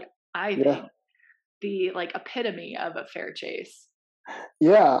like I think the like epitome of a fair chase.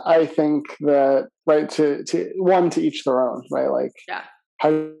 Yeah, I think that, right, to each their own, right? Like,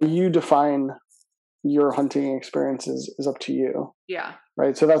 how you define your hunting experiences is up to you. Yeah.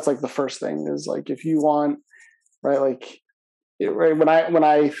 Right. So that's like the first thing, is like, if you want, right, like, right, when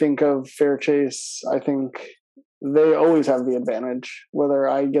I think of fair chase, I think they always have the advantage, whether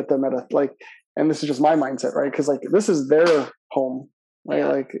I get them at a, like, and this is just my mindset, right? Because like, this is their home, right? Yeah.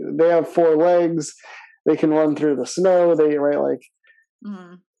 Like, they have 4 legs, they can run through the snow.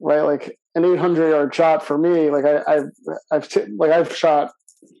 Right, like an 800-yard shot for me. Like I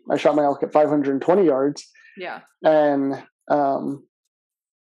shot my elk at 520 yards. Yeah. And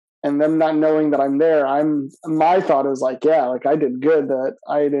them not knowing that I'm there, my thought is like, yeah, like I did good that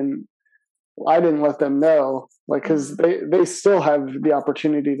I didn't let them know, like, because they still have the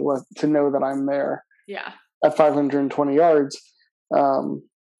opportunity to know that I'm there. Yeah. At 520 yards.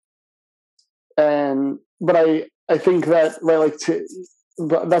 But I think that, right, like,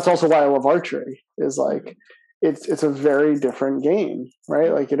 but that's also why I love archery, is like, it's a very different game,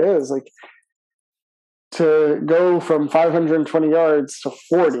 right? Like, it is like, to go from 520 yards to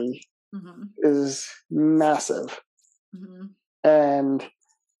 40, Mm-hmm. is massive. Mm-hmm. And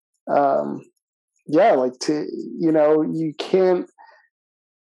like you can't,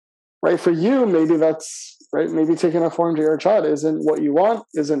 right? For you, maybe that's right. Maybe taking a 400-yard shot isn't what you want,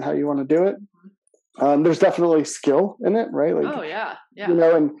 isn't how you want to do it. There's definitely skill in it, right? Like, oh yeah,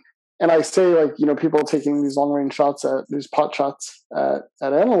 and I say, like, people taking these long range shots these pot shots at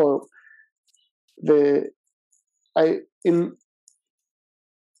antelope, I would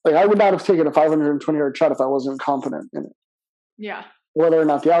not have taken a 520-yard shot if I wasn't confident in it. Yeah. Whether or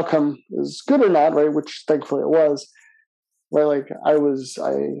not the outcome is good or not, right? Which thankfully it was. Right, like I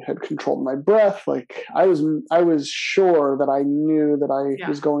had controlled my breath. Like I was sure that I knew that I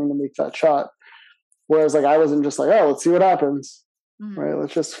was going to make that shot. Whereas, like, I wasn't just like, oh, let's see what happens. Mm-hmm. Right,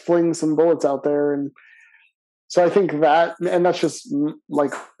 let's just fling some bullets out there. And so I think that, and that's just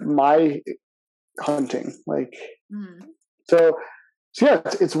like my hunting. Like, so yeah,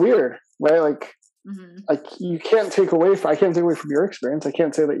 it's weird, right? Like, like I can't take away from your experience. I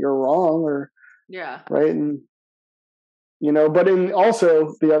can't say that you're wrong or right. And but in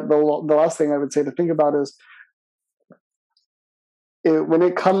also the last thing I would say to think about is when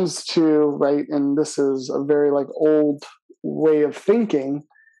it comes to, right, and this is a very like old way of thinking,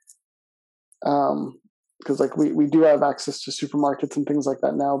 because like we do have access to supermarkets and things like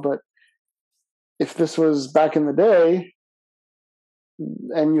that now, but if this was back in the day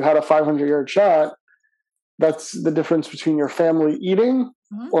and you had a 500-yard shot, that's the difference between your family eating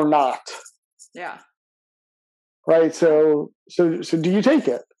or not. Yeah. Right. So do you take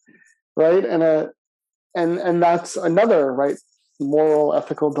it? Right. And that's another, right, moral,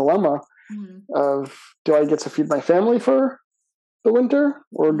 ethical dilemma of, do I get to feed my family for the winter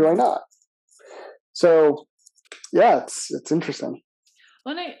or do I not? So yeah, it's interesting.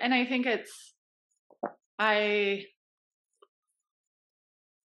 Well, and I think I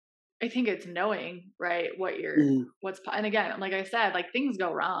think it's knowing, right, what and again, like I said, like things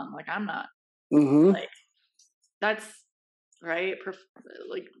go wrong. Like I'm not like, that's right.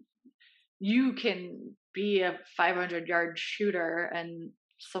 Like you can be a 500-yard shooter and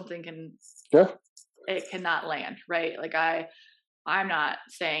something it cannot land, right? Like I'm not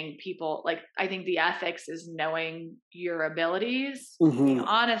saying people, like, I think the ethics is knowing your abilities, being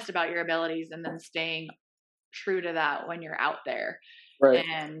honest about your abilities, and then staying true to that when you're out there. Right.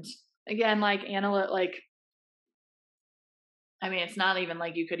 And again, like like, I mean, it's not even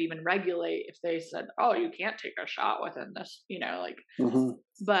like you could even regulate if they said, oh, you can't take a shot within this, like,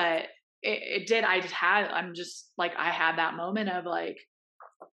 but it did. I had that moment of like,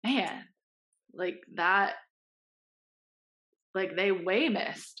 man, like that, like they way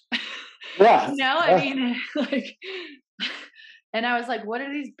missed. Yeah. I mean, like, and I was like, what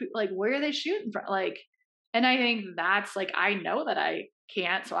are these, like, where are they shooting from? Like, and I think that's like, I know that I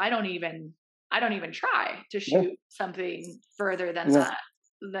can't, so I don't even try to shoot something further than that,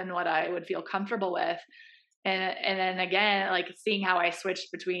 than what I would feel comfortable with. And then again, like seeing how I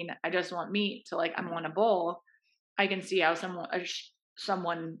switched between, I just want meat to like, I want a bowl. I can see how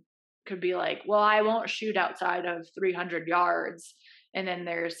someone could be like, well, I won't shoot outside of 300 yards. And then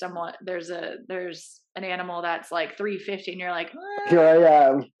there's an animal that's like 350 and you're like, here I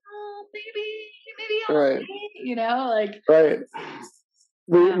am. Oh, maybe right. Like, right.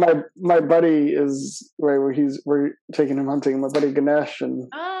 My buddy is right where we're taking him hunting. My buddy Ganesh, and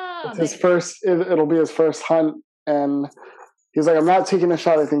it's his first. It'll be his first hunt, and he's like, I'm not taking a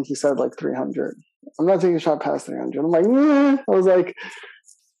shot. I think he said like 300. I'm not taking a shot past 300. I'm like, I was like,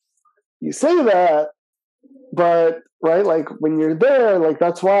 you say that, but right, like when you're there, like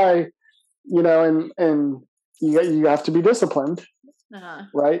that's why, and you have to be disciplined,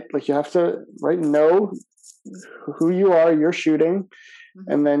 right? Like you have to know who you are. You're shooting.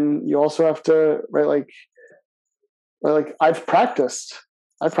 And then you also have to, right, like I've practiced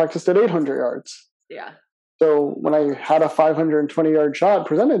at 800 yards. Yeah. So when I had a 520-yard shot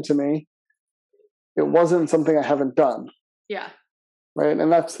presented to me, it wasn't something I haven't done. Yeah. Right.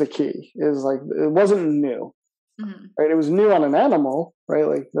 And that's the key, is like, it wasn't new. Right. It was new on an animal, right?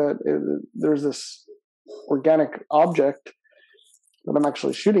 Like there's this organic object that I'm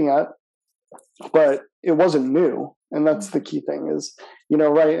actually shooting at, but it wasn't new. And that's the key thing is,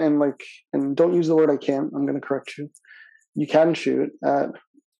 right. And like, and don't use the word I can't, I'm going to correct you. You can shoot at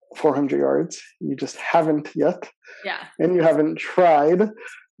 400 yards. You just haven't yet. Yeah. And you haven't tried.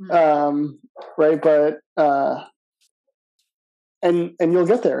 Right. But, and you'll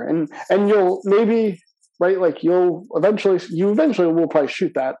get there and you'll maybe, right. Like you eventually will probably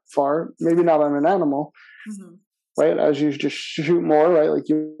shoot that far, maybe not on an animal. Right, as you just shoot more, right? Like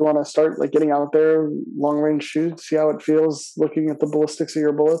you want to start like getting out there, long range shoot, see how it feels, looking at the ballistics of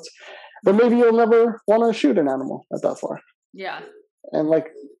your bullets, but maybe you'll never want to shoot an animal at that far. Yeah. And like,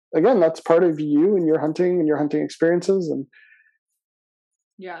 again, that's part of you and your hunting experiences. And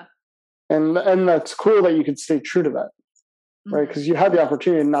yeah. And that's cool that you could stay true to that, right? Because you had the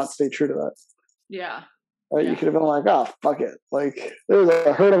opportunity to not stay true to that. Yeah. Right? You could have been like, oh, fuck it. Like, there's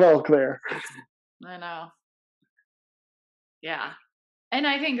a herd of elk there. I know. Yeah. And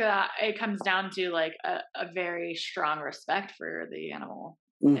I think that it comes down to like a very strong respect for the animal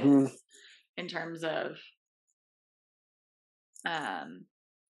in terms of, I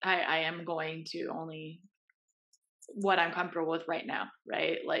am going to only what I'm comfortable with right now,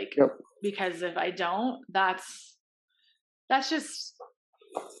 right? Like, because if I don't, that's the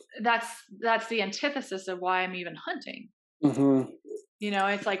antithesis of why I'm even hunting. You know,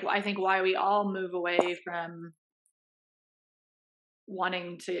 it's like, I think why we all move away from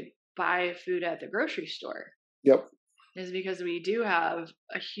wanting to buy food at the grocery store. Is because we do have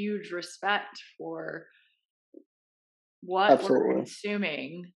a huge respect for what we're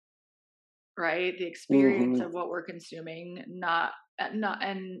consuming, right? The experience of what we're consuming, not,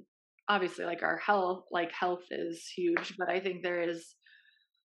 and obviously like our health is huge, but I think there is,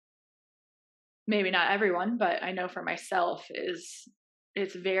 maybe not everyone, but I know for myself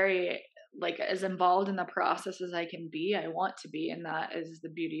it's very like as involved in the process as I can be. I want to be, and that is the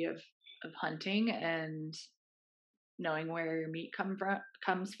beauty of hunting and knowing where your meat comes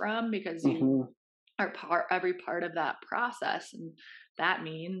from, because you are every part of that process, and that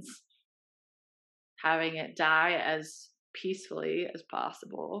means having it die as peacefully as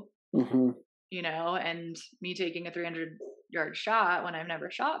possible. You know, and me taking a 300-yard shot when I've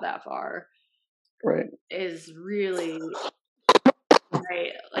never shot that far, right, is really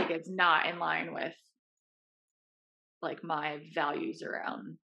right. Like, it's not in line with like my values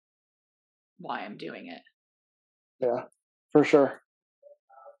around why I'm doing it. Yeah, for sure.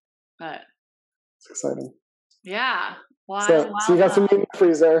 But it's exciting. Yeah. So you got some meat in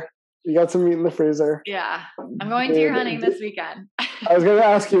the freezer. Yeah. I'm going deer hunting this weekend. I was going to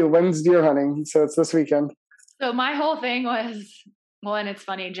ask you, when's deer hunting? So it's this weekend. So my whole thing was, well, and it's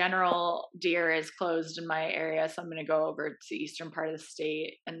funny, general deer is closed in my area, so I'm going to go over to the eastern part of the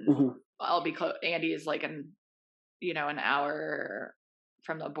state, and I'll be close. Andy is like an hour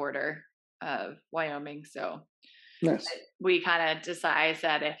from the border of Wyoming, so nice. We kind of I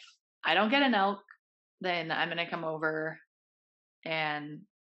said, if I don't get an elk, then I'm going to come over and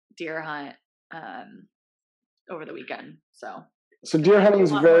deer hunt over the weekend. So deer hunting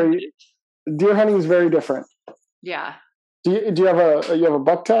is very different. Yeah. Do you have a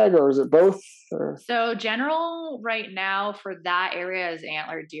buck tag, or is it both? Or? So general right now for that area is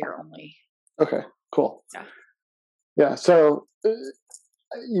antler deer only. Okay, cool. Yeah. So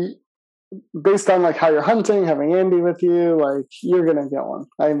based on like how you're hunting, having Andy with you, like you're gonna get one.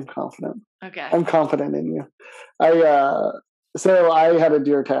 I'm confident. Okay. I'm confident in you. So I had a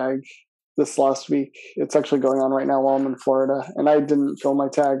deer tag this last week. It's actually going on right now while I'm in Florida, and I didn't fill my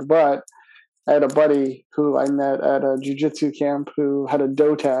tag, but I had a buddy who I met at a jiu-jitsu camp who had a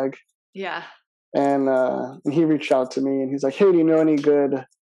doe tag. Yeah. And he reached out to me and he's like, hey, do you know any good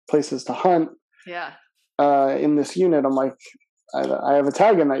places to hunt? Yeah. In this unit? I'm like, I have a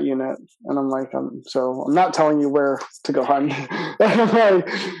tag in that unit. And I'm like, so I'm not telling you where to go hunt. And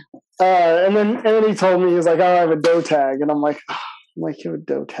then he told me, he's like, oh, I have a doe tag. And I'm like, you have a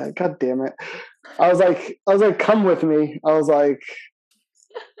doe tag? God damn it. I was like, come with me. I was like,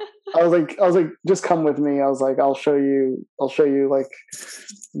 just come with me. I was like, I'll show you like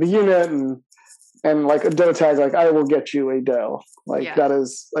the unit and like a doe tag. Like, I will get you a doe. Like that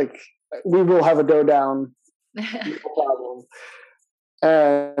is like, we will have a doe down. No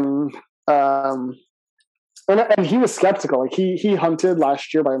problem. And he was skeptical. Like he hunted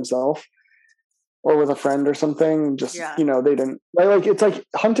last year by himself or with a friend or something. Just, they didn't like, it's like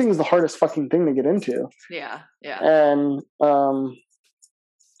hunting is the hardest fucking thing to get into. Yeah. Yeah. And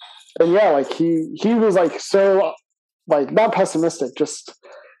yeah, like he was like, so like not pessimistic, just,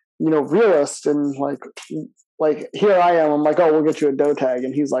 realist. And like here I am, I'm like, oh, we'll get you a doe tag.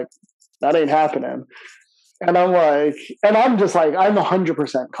 And he's like, that ain't happening. And I'm like, and I'm just like, I'm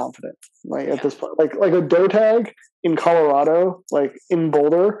 100% confident. Like at this point, like a doe tag in Colorado, like in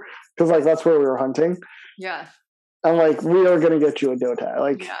Boulder, because like that's where we were hunting. Yeah. I'm like, we are going to get you a doe tag.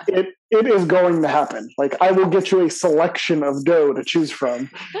 Like it is going to happen. Like I will get you a selection of doe to choose from.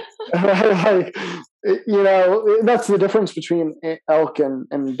 Like, that's the difference between elk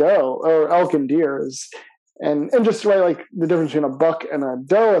and doe, or elk and deer is, and just right, like the difference between a buck and a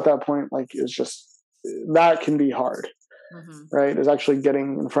doe at that point, like is just, that can be hard, right? Is actually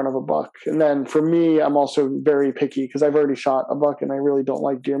getting in front of a buck. And then for me, I'm also very picky because I've already shot a buck and I really don't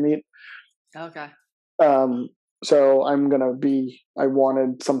like deer meat. Okay. So I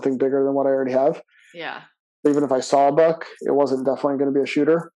wanted something bigger than what I already have. Yeah. Even if I saw a buck, it wasn't definitely going to be a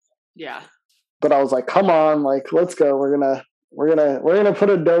shooter. Yeah. But I was like, come on, like, let's go. We're gonna put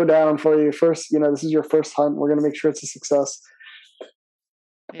a doe down for you first. This is your first hunt. We're gonna make sure it's a success.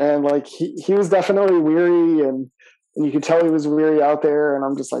 Yeah. And like he was definitely weary, and you could tell he was weary out there. And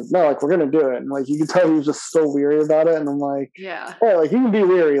I'm just like, no, like we're gonna do it. And like you could tell he was just so weary about it. And I'm like, yeah, oh, like you can be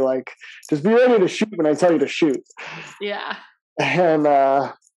weary, like just be ready to shoot when I tell you to shoot. Yeah.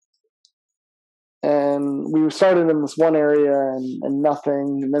 And we started in this one area and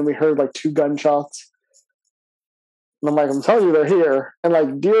nothing, and then we heard like 2 gunshots. And I'm like, I'm telling you, they're here. And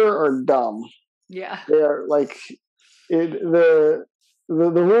like deer are dumb. Yeah. They are like the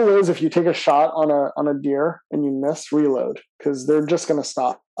rule is if you take a shot on a deer and you miss, reload, because they're just gonna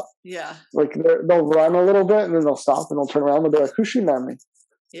stop. Yeah. Like they'll run a little bit and then they'll stop and they'll turn around and they'll be like, who's shooting at me?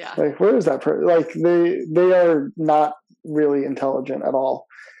 Yeah. Like, where is that person? Like they are not really intelligent at all.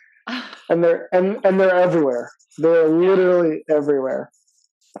 And they're everywhere. They're literally everywhere.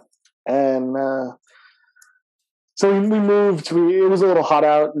 And so we moved. It was a little hot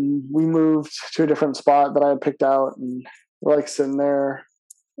out, and we moved to a different spot that I had picked out, and we're like sitting there,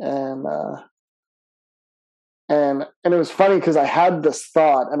 and it was funny because I had this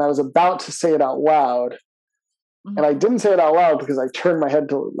thought, and I was about to say it out loud, and I didn't say it out loud because I turned my head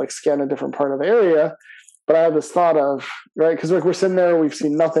to like scan a different part of the area. But I had this thought of, right, because like we're sitting there, we've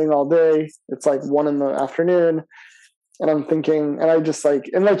seen nothing all day. It's like 1 p.m, and I'm thinking, and I just like,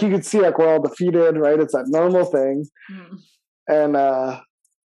 and like you could see, like we're all defeated, right? It's that normal thing, and I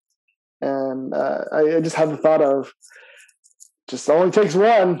just had the thought of, just only takes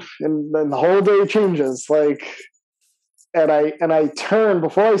one, and then the whole day changes. Like, and I turn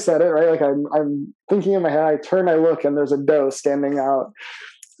before I said it, right? Like I'm thinking in my head, I turn, I look, and there's a doe standing out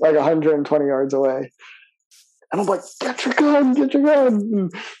like 120 yards away. And I'm like, get your gun.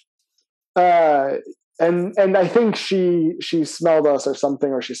 And I think she smelled us or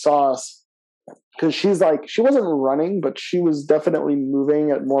something, or she saw us, because she's like, she wasn't running, but she was definitely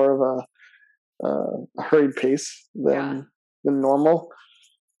moving at more of a hurried pace than normal.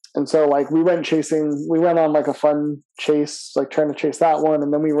 And so like we went on like a fun chase, like trying to chase that one.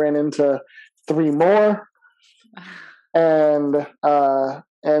 And then we ran into 3 more. And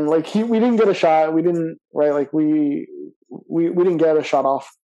like we didn't get a shot. We didn't, right? Like we didn't get a shot off,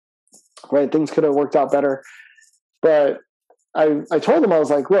 right? Things could have worked out better. But I told him, I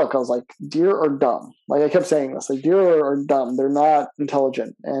was like, look, I was like, deer are dumb. Like I kept saying this, like deer are dumb. They're not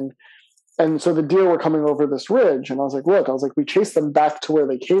intelligent. And so the deer were coming over this ridge, and I was like, look, I was like, we chased them back to where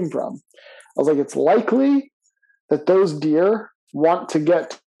they came from. I was like, it's likely that those deer want to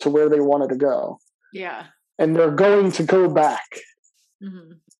get to where they wanted to go. Yeah. And they're going to go back.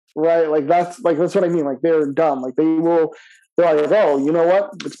 Right? Like that's what I mean. Like they're dumb. Like they're like, oh, you know what?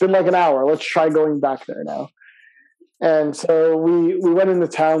 It's been like an hour. Let's try going back there now. And so we went into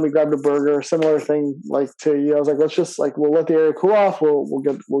town. We grabbed a burger, similar thing like to you. I was like, let's just like, we'll let the area cool off. We'll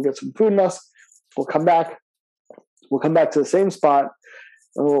get some food in us. We'll come back. We'll come back to the same spot,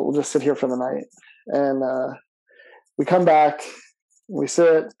 and we'll just sit here for the night. And we come back. We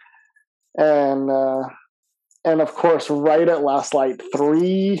sit, and of course, right at last light,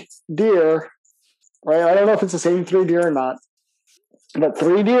 3 deer. Right? I don't know if it's the same 3 deer or not, but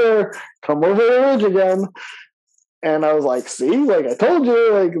 3 deer come over the ridge again. And I was like, see, like I told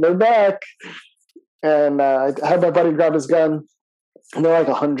you, like they're back. And I had my buddy grab his gun, and they're like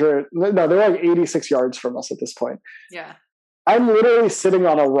 100. No, they're like 86 yards from us at this point. Yeah. I'm literally sitting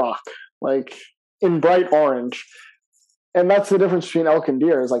on a rock, like in bright orange. And that's the difference between elk and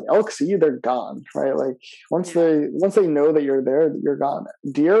deer. Is like elk see you, they're gone, right? Like once they know that you're there, you're gone.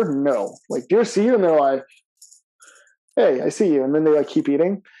 Deer, no. Like deer see you and they're like, hey, I see you, and then they like keep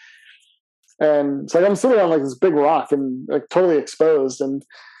eating. And it's like I'm sitting on like this big rock and like totally exposed. And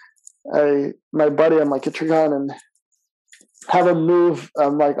my buddy, I'm like, get your gun and have him move.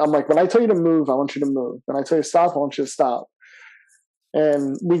 I'm like, when I tell you to move, I want you to move. When I tell you to stop, I want you to stop.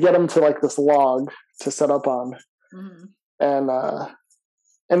 And we get him to like this log to set up on. And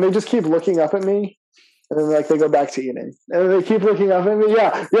they just keep looking up at me, and then like they go back to eating, and they keep looking up at me.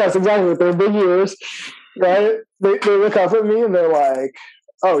 Yeah, yes, exactly. With their big ears, right? They look up at me and they're like,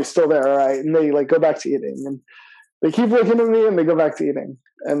 "Oh, he's still there, all right?" And they like go back to eating, and they keep looking at me and they go back to eating,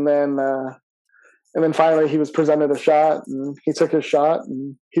 and then finally he was presented a shot, and he took his shot,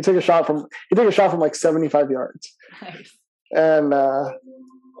 and he took a shot from like 75 yards, Nice. and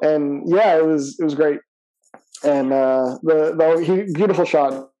yeah, it was great. And beautiful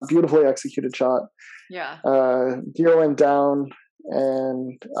shot, beautifully executed shot. Yeah. Deer went down,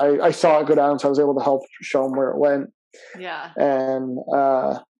 and I saw it go down, so I was able to help show him where it went. Yeah. And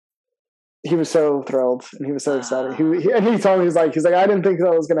he was so thrilled and he was so excited. And he told me, he's like, I didn't think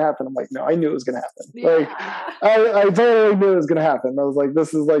that was going to happen. I'm like, no, I knew it was going to happen. Yeah. Like, I totally knew it was going to happen. I was like,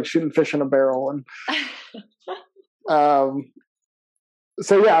 this is like shooting fish in a barrel. And,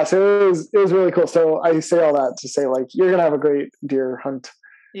 so yeah, so it was really cool. So I say all that to say, like, you're going to have a great deer hunt.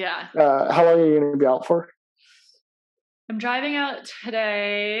 Yeah. How long are you going to be out for? I'm driving out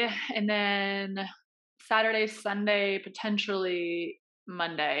today and then Saturday, Sunday, potentially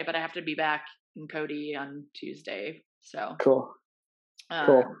Monday, but I have to be back in Cody on Tuesday. So cool.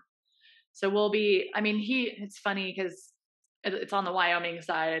 Cool. So we'll be, I mean, it's funny because it's on the Wyoming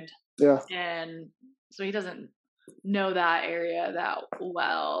side. Yeah. And so he doesn't know that area that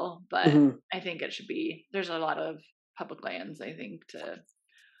well, but I think it should be, there's a lot of public lands, I think, to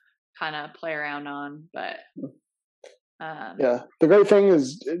kind of play around on, but yeah, the great thing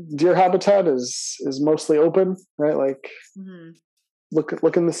is deer habitat is mostly open, right? Like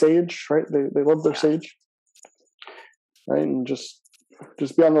look in the sage, right? They love their sage, right? And just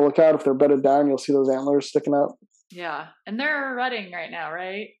be on the lookout. If they're bedded down, you'll see those antlers sticking out. Yeah, and they're rutting right now,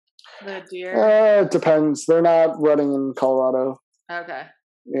 right? The deer. It depends. They're not rutting in Colorado. Okay.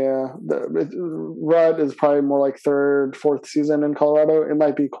 Yeah, rut is probably more like third, fourth season in Colorado. It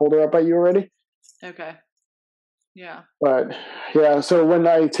might be colder up by you already. Okay. Yeah. But yeah, so when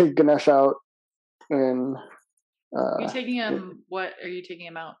I take Ganesh out and you taking him what are you taking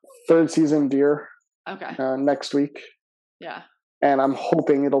him out? Third season deer. Okay. Next week. Yeah. And I'm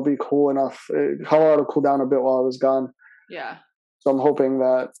hoping it'll be cool enough. Colorado cooled down a bit while I was gone. Yeah. So I'm hoping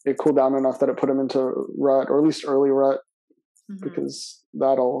that it cooled down enough that it put him into rut, or at least early rut, because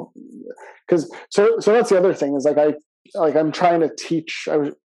so that's the other thing is I'm trying to teach.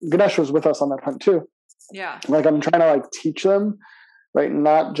 Ganesh was with us on that hunt too. Yeah. Like I'm trying to teach them, right?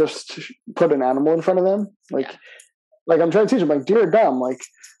 Not just put an animal in front of them. Like I'm trying to teach them, like, deer are dumb. Like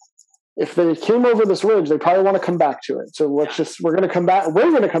if they came over this ridge, they probably want to come back to it. So we're going to come back. We're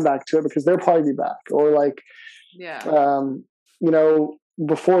going to come back to it because they'll probably be back. Or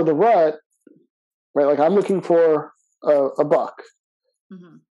before the rut, right? Like I'm looking for a buck.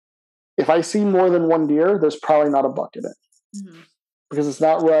 If I see more than one deer, there's probably not a buck in it because it's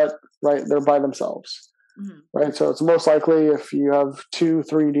not rut, right? They're by themselves. Right. So it's most likely if you have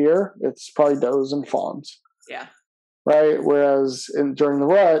 2-3 deer, it's probably does and fawns. Yeah. Right. Whereas during the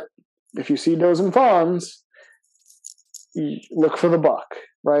rut, if you see does and fawns, you look for the buck,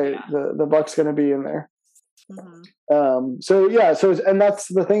 right? Yeah. The buck's going to be in there. And that's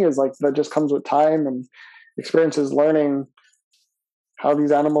the thing is that just comes with time and experiences, learning how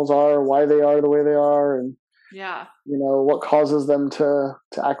these animals are, why they are the way they are, and what causes them to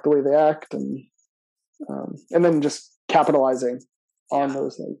act the way they act, and then just capitalizing on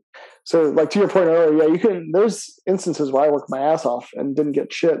those things. So to your point earlier, there's instances where I worked my ass off and didn't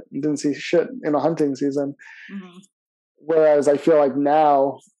get shit, and didn't see shit in a hunting season. Whereas I feel like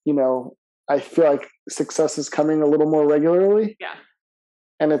now, I feel like success is coming a little more regularly. Yeah.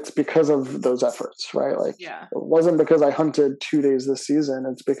 And it's because of those efforts, right? It wasn't because I hunted 2 days this season.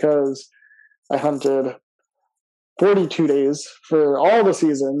 It's because I hunted 42 days for all the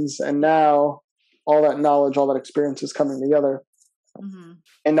seasons. And now all that knowledge, all that experience is coming together.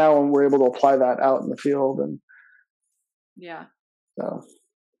 And now we're able to apply that out in the field. And so,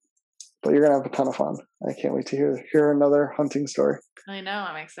 but you're going to have a ton of fun. I can't wait to hear another hunting story. I know.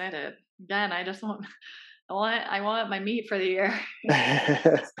 I'm excited. Again, I just want my meat for the year. Do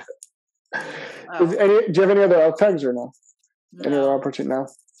you have any other elk tags or no? Any other opportunity now?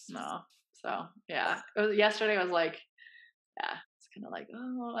 No. So yesterday was it's kind of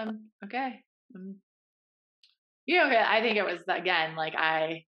I'm okay. I think it was again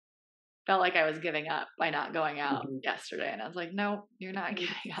I felt like I was giving up by not going out yesterday, and I was like, no, you're not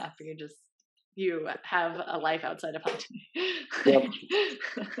giving up. You have a life outside of hunting. Yep.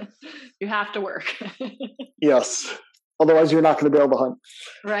 You have to work. Yes. Otherwise you're not going to be able to hunt.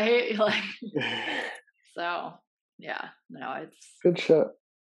 Right? So, it's good shit.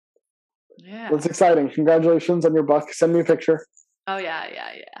 Yeah. That's exciting. Congratulations on your buck. Send me a picture. Oh, yeah.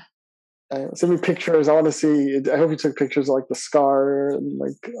 Send me pictures. I want to see. I hope you took pictures of the scar and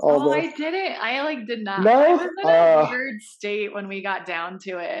all the. I didn't. I did not. No? I was in a weird state when we got down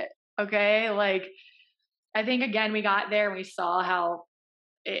to it. Okay, I think again we got there and we saw how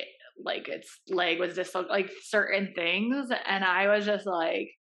it its leg was just certain things, and I was just I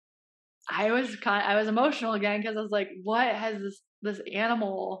was emotional again because I was like, what has this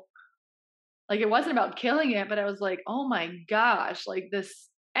animal it wasn't about killing it, but I was like, oh my gosh, this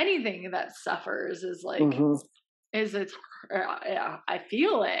anything that suffers is is its I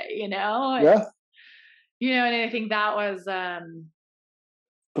feel it, Yeah. and I think that was,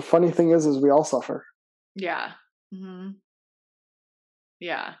 The funny thing is we all suffer. yeah. Hmm.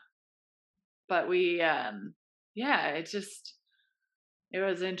 Yeah. But yeah, it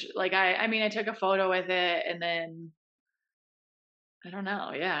was like, I mean, I took a photo with it, and then I don't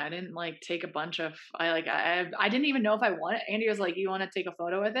know. Yeah, I didn't like take a bunch of. I didn't even know if I wanted. Andy was like, "You want to take a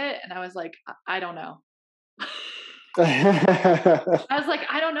photo with it?" And I was like, I don't know." I was like,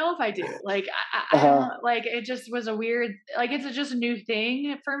 I don't know if I do. Like, I Uh-huh. don't like. It just was a weird. Like, it's just a new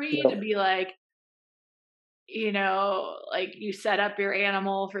thing for me to Yep. be like, like you set up your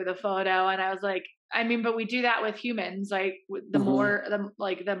animal for the photo, and I was like, I mean, but we do that with humans. Like, the Mm-hmm. more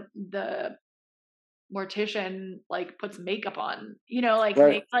the mortician like puts makeup on, Right.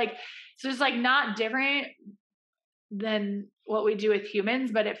 make like, so it's like not different than what we do with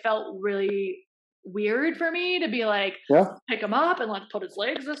humans, but it felt really weird for me to be like, Yeah. pick him up and let's put his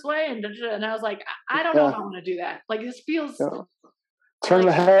legs this way, and I was like, I don't know if Yeah. I want to do that. Like, this feels Yeah. Turn like,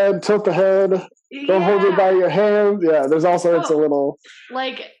 the head, tilt the head. Don't hold it yeah, by your hand. Yeah. There's all sorts of oh, little.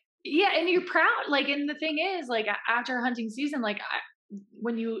 like, yeah, and you're proud. Like, and the thing is, like, after hunting season, like,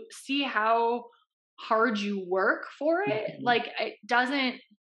 when you see how hard you work for it, like,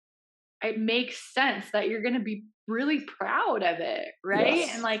 it makes sense that you're going to be really proud of it, right? And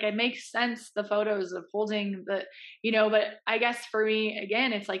Yes. like, it makes sense, the photos of holding the, but I guess for me,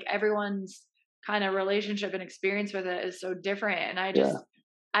 again, it's like everyone's kind of relationship and experience with it is so different, and I just,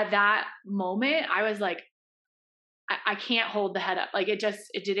 Yeah. at that moment, I was like, I can't hold the head up. Like, it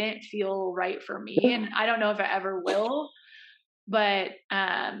didn't feel right for me, Yeah. and I don't know if it ever will. But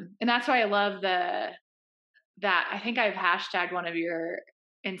and that's why I love that I think I've hashtagged one of your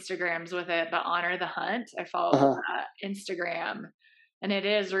Instagrams with it, but honor the hunt. I follow Uh-huh. that Instagram, and it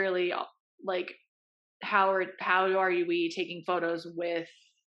is really like, how are we taking photos with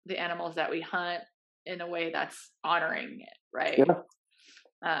the animals that we hunt in a way that's honoring it, right? Yeah.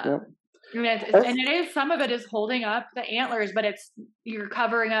 Yeah. And and it is, some of it is holding up the antlers, but you're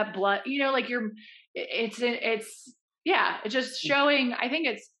covering up blood, like it's yeah, it's just showing. I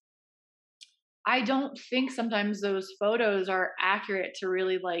don't think sometimes those photos are accurate to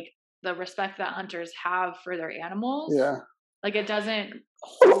really like the respect that hunters have for their animals. Yeah. Like, it doesn't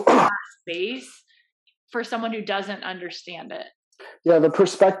hold that space for someone who doesn't understand it. Yeah. The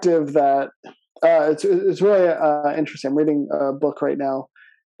perspective that it's really interesting. I'm reading a book right now.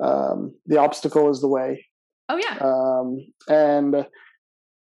 The obstacle is the way. Oh yeah. And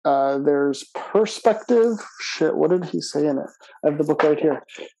there's perspective. Shit, what did he say in it? I have the book right here.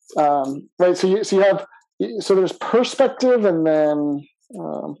 Right, so you have, so there's perspective, and then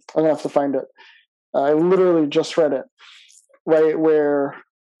I'm gonna have to find it. I literally just read it. Right, where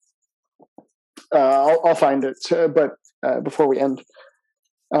I'll find it, but before we end.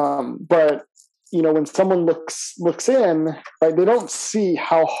 But when someone looks in, right, they don't see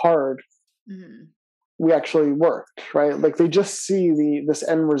how hard Mm-hmm. we actually worked, right? Like, they just see this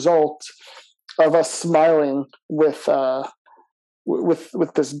end result of us smiling with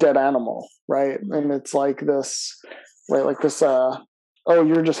this dead animal, right? Mm-hmm. And it's like this, right? Like this. Oh,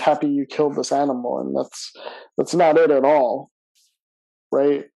 you're just happy you killed this animal, and that's not it at all,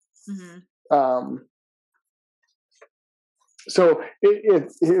 right? Mm-hmm. So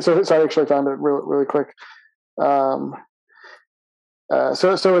so I actually found it really, really quick.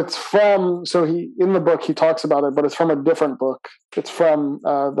 So it's from, so he, in the book he talks about it, but it's from a different book. It's from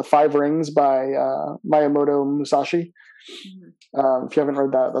The Five Rings by Miyamoto Musashi. Mm-hmm. If you haven't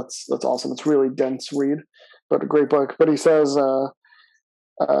read that, that's awesome. It's a really dense read, but a great book. But he says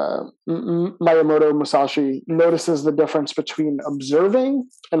Miyamoto Musashi notices the difference between observing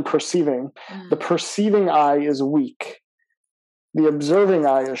and perceiving. Mm-hmm. The perceiving eye is weak. The observing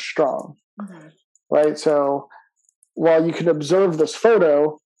eye is strong. Mm-hmm. Right? So while you can observe this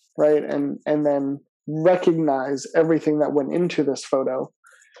photo, right, and then recognize everything that went into this photo,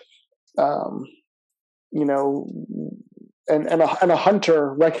 and a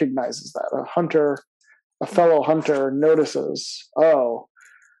hunter recognizes that. A fellow hunter notices, oh,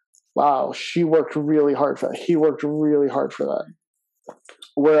 wow, she worked really hard for that. He worked really hard for that.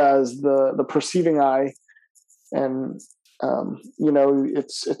 Whereas the perceiving eye, and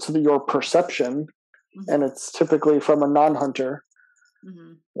it's your perception, Mm-hmm. and it's typically from a non-hunter,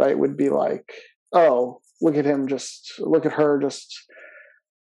 Mm-hmm. right? Would be like, oh, look at him, look at her,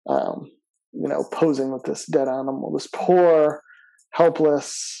 posing with this dead animal, this poor,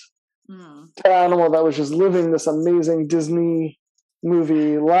 helpless dead animal that was just living this amazing Disney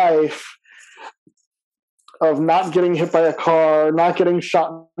movie life. of not getting hit by a car, not getting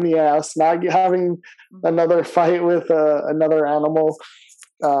shot in the ass, not having another fight with another animal.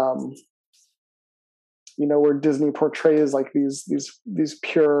 Where Disney portrays like these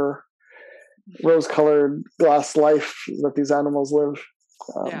pure rose-colored glass life that these animals live.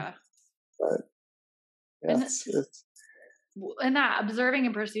 But yeah, and that observing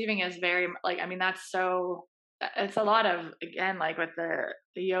and perceiving is very it's a lot of, again, like with the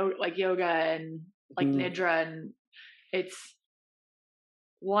yoga and like nidra, and it's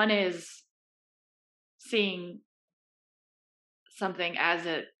one is seeing something as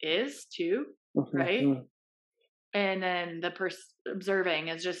it is too, right? And then the observing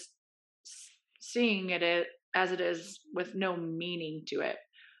is just seeing it as it is with no meaning to it.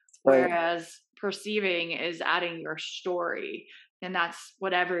 Right. Whereas perceiving is adding your story, and that's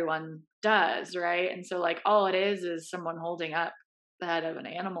what everyone does, right? And so like all it is someone holding up the head of an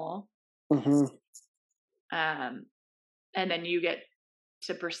animal. And then you get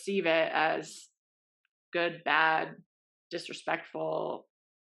to perceive it as good, bad, disrespectful,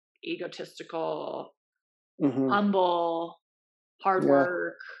 egotistical, humble, hard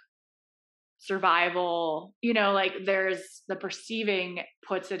work, survival. Like there's the perceiving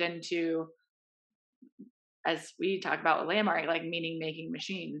puts it into, as we talk about with Lamar, like meaning making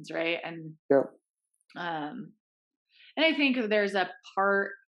machines, right? And and I think there's a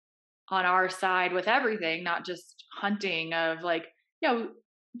part on our side with everything, not just hunting, of like,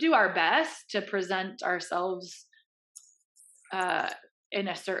 do our best to present ourselves in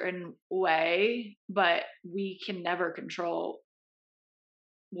a certain way, but we can never control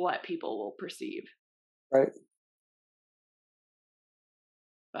what people will perceive. Right.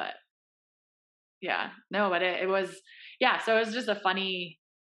 But but it was, so it was just a funny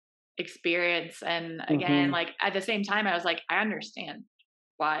experience. And again, like at the same time, I was like, I understand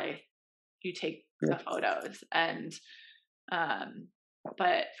why you take the photos. And,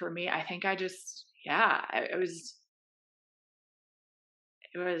 but for me, I think I just, it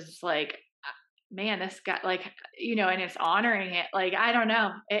was like, man, this guy, like, and it's honoring it. Like, I don't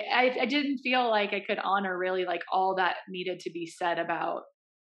know. I didn't feel like I could honor really like all that needed to be said about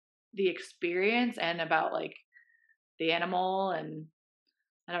the experience and about like the animal, and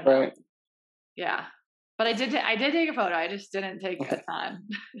I don't know. Right. Yeah. But I did take a photo. I just didn't take a ton.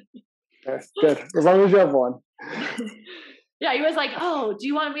 Okay, good. As long as you have one. Yeah, he was like, "Oh, do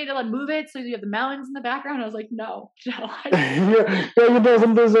you want me to like move it so you have the mountains in the background?" I was like, "No." You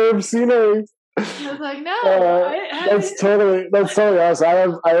doesn't deserve scenery. I was like, "No." That's totally us. I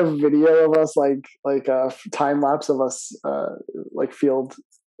have video of us like time lapse of us like field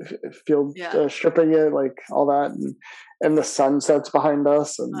stripping it, like all that, and the sun sets behind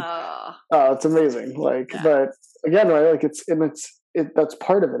us, and it's amazing. Like, but again, right? Like that's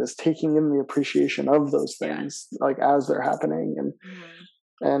part of it, is taking in the appreciation of those things, like as they're happening,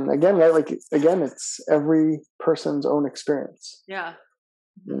 and again, right? Like again, it's every person's own experience. Yeah.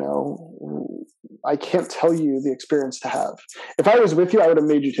 I can't tell you the experience to have. If I was with you, I would have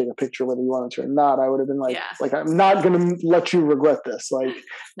made you take a picture whether you wanted to or not. I would have been like, I'm not going to let you regret this. Like,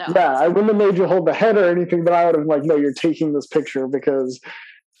 I wouldn't have made you hold the head or anything, but I would have been like, no, you're taking this picture because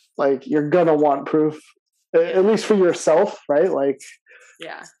like you're going to want proof, at least for yourself, right? Like,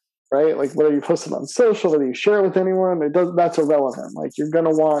 right? Like whether you post it on social, whether you share it with anyone, that's irrelevant. Like you're going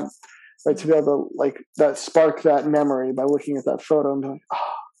to want, right, to be able to like that spark that memory by looking at that photo and be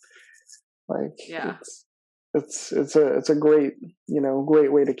like, it's a great,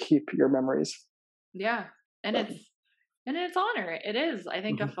 great way to keep your memories. Yeah. And it's honor. It is. I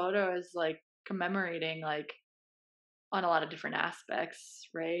think a photo is like commemorating like on a lot of different aspects,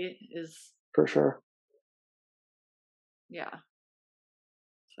 right? Is for sure. Yeah.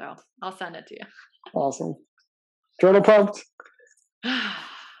 So I'll send it to you. Awesome. Journal pumped.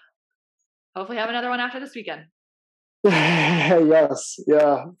 Hopefully have another one after this weekend. Yes.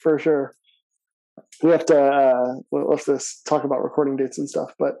 Yeah, for sure. We have to let's talk about recording dates and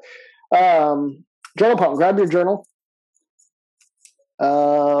stuff, but journal pump, grab your journal.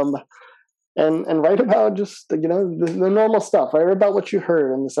 And write about just the normal stuff. Write about what you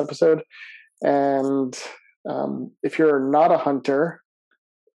heard in this episode. And if you're not a hunter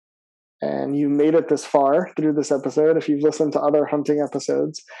and you made it this far through this episode, if you've listened to other hunting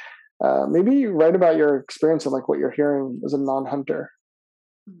episodes, maybe write about your experience and like what you're hearing as a non-hunter.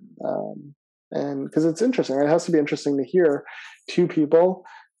 And because it's interesting, right? It has to be interesting to hear two people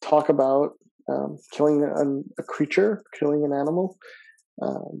talk about killing a creature, killing an animal,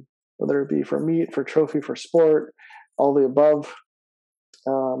 whether it be for meat, for trophy, for sport, all the above.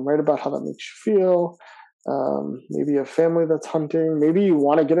 Write about how that makes you feel. Maybe a family that's hunting. Maybe you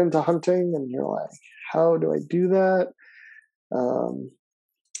want to get into hunting and you're like, how do I do that?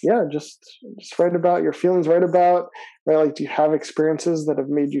 Yeah, just write about your feelings, write, like, do you have experiences that have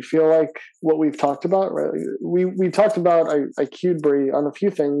made you feel like what we've talked about, right? We talked about, I cued Brie on a few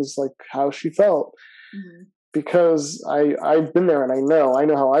things, like how she felt, because I've been there and I know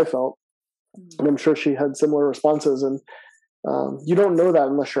how I felt, and I'm sure she had similar responses, and you don't know that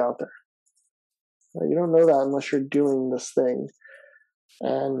unless you're out there. Right? You don't know that unless you're doing this thing,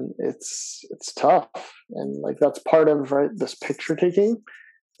 and it's tough, and like that's part of, right, this picture taking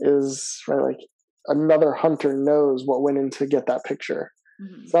is, right, like another hunter knows what went in to get that picture.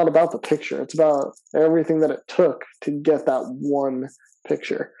 It's not about the picture, it's about everything that it took to get that one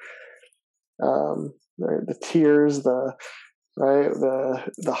picture. Right, the tears, the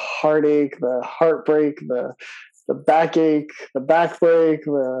heartache, the heartbreak, the backache, the backbreak,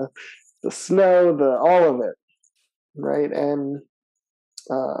 the snow, all of it, right? And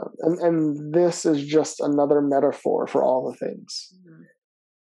this is just another metaphor for all the things.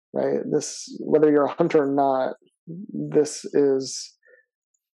 Right? This, whether you're a hunter or not, this is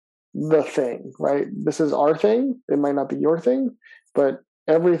the thing, right? This is our thing. It might not be your thing, but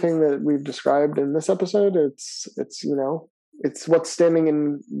everything that we've described in this episode, it's it's what's standing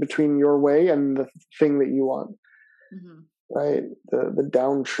in between your way and the thing that you want. Right? The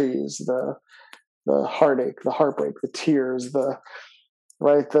down trees, the heartache, the heartbreak, the tears, the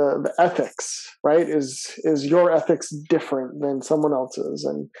ethics, right? Is your ethics different than someone else's,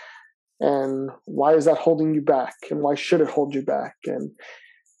 and why is that holding you back, and why should it hold you back, and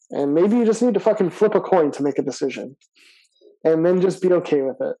maybe you just need to fucking flip a coin to make a decision, and then just be okay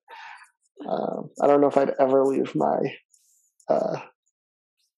with it. I don't know if I'd ever leave my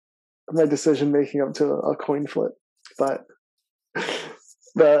decision making up to a coin flip, but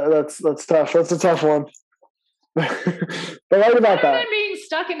that's tough. That's a tough one. But right about that. Being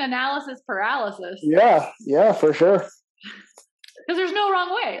stuck in analysis paralysis. Yeah, for sure. Because there's no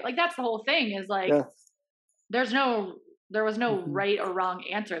wrong way. Like, that's the whole thing. Is like, there was no right or wrong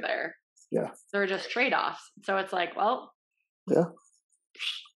answer there. Yeah, there were just trade-offs. So it's like, well, yeah.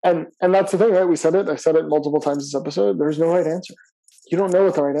 And that's the thing, right? I said it multiple times this episode. There's no right answer. You don't know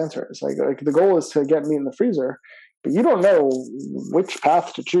what the right answer is. Like the goal is to get meat in the freezer, but you don't know which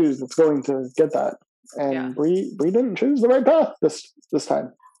path to choose that's going to get that. And Brie didn't choose the right path this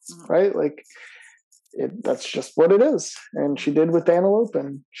time, right? Like that's just what it is. And she did with the antelope,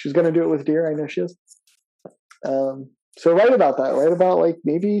 and she's going to do it with deer. I know she is. So write about that. Write about, like,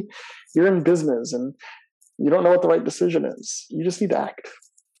 maybe you're in business and you don't know what the right decision is. You just need to act.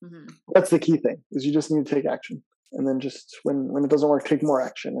 That's the key thing, is you just need to take action. And then just when it doesn't work, take more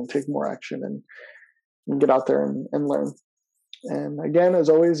action and get out there and learn. And again, as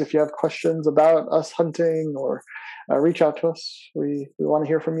always, if you have questions about us hunting, or reach out to us, we want to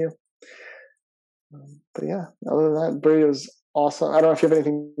hear from you. But yeah, other than that, Brie was awesome. I don't know if you have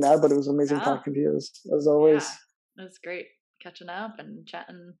anything to add, but it was amazing talking to you as always. Yeah, it was great catching up and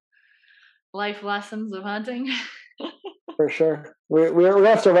chatting life lessons of hunting. For sure. We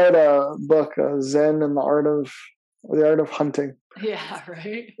have to write a book, Zen and the Art of Hunting. Yeah,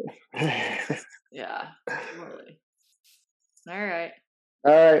 right. Yeah, totally. All right.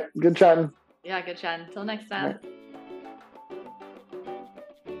 Good chatting. Yeah, good chatting. Till next time. Right.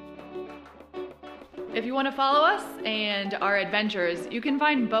 If you want to follow us and our adventures, you can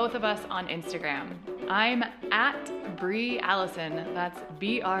find both of us on Instagram. I'm at Brie Allison. That's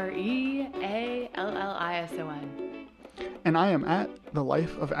BreAllison. And I am at The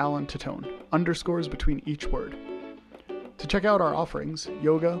Life of Alan Tatone, underscores between each word. To check out our offerings,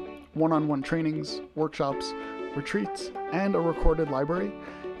 yoga, one-on-one trainings, workshops, retreats, and a recorded library,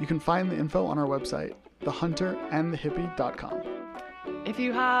 you can find the info on our website, thehunterandthehippie.com. If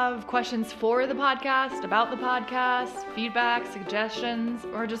you have questions for the podcast, about the podcast, feedback, suggestions,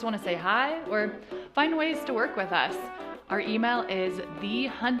 or just want to say hi, or find ways to work with us, our email is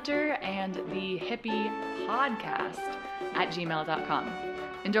thehunterandthehippie@gmail.com.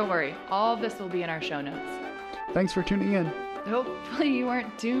 And don't worry, all of this will be in our show notes. Thanks for tuning in. Hopefully you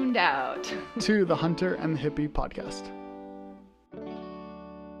weren't tuned out. To the Hunter and the Hippie podcast.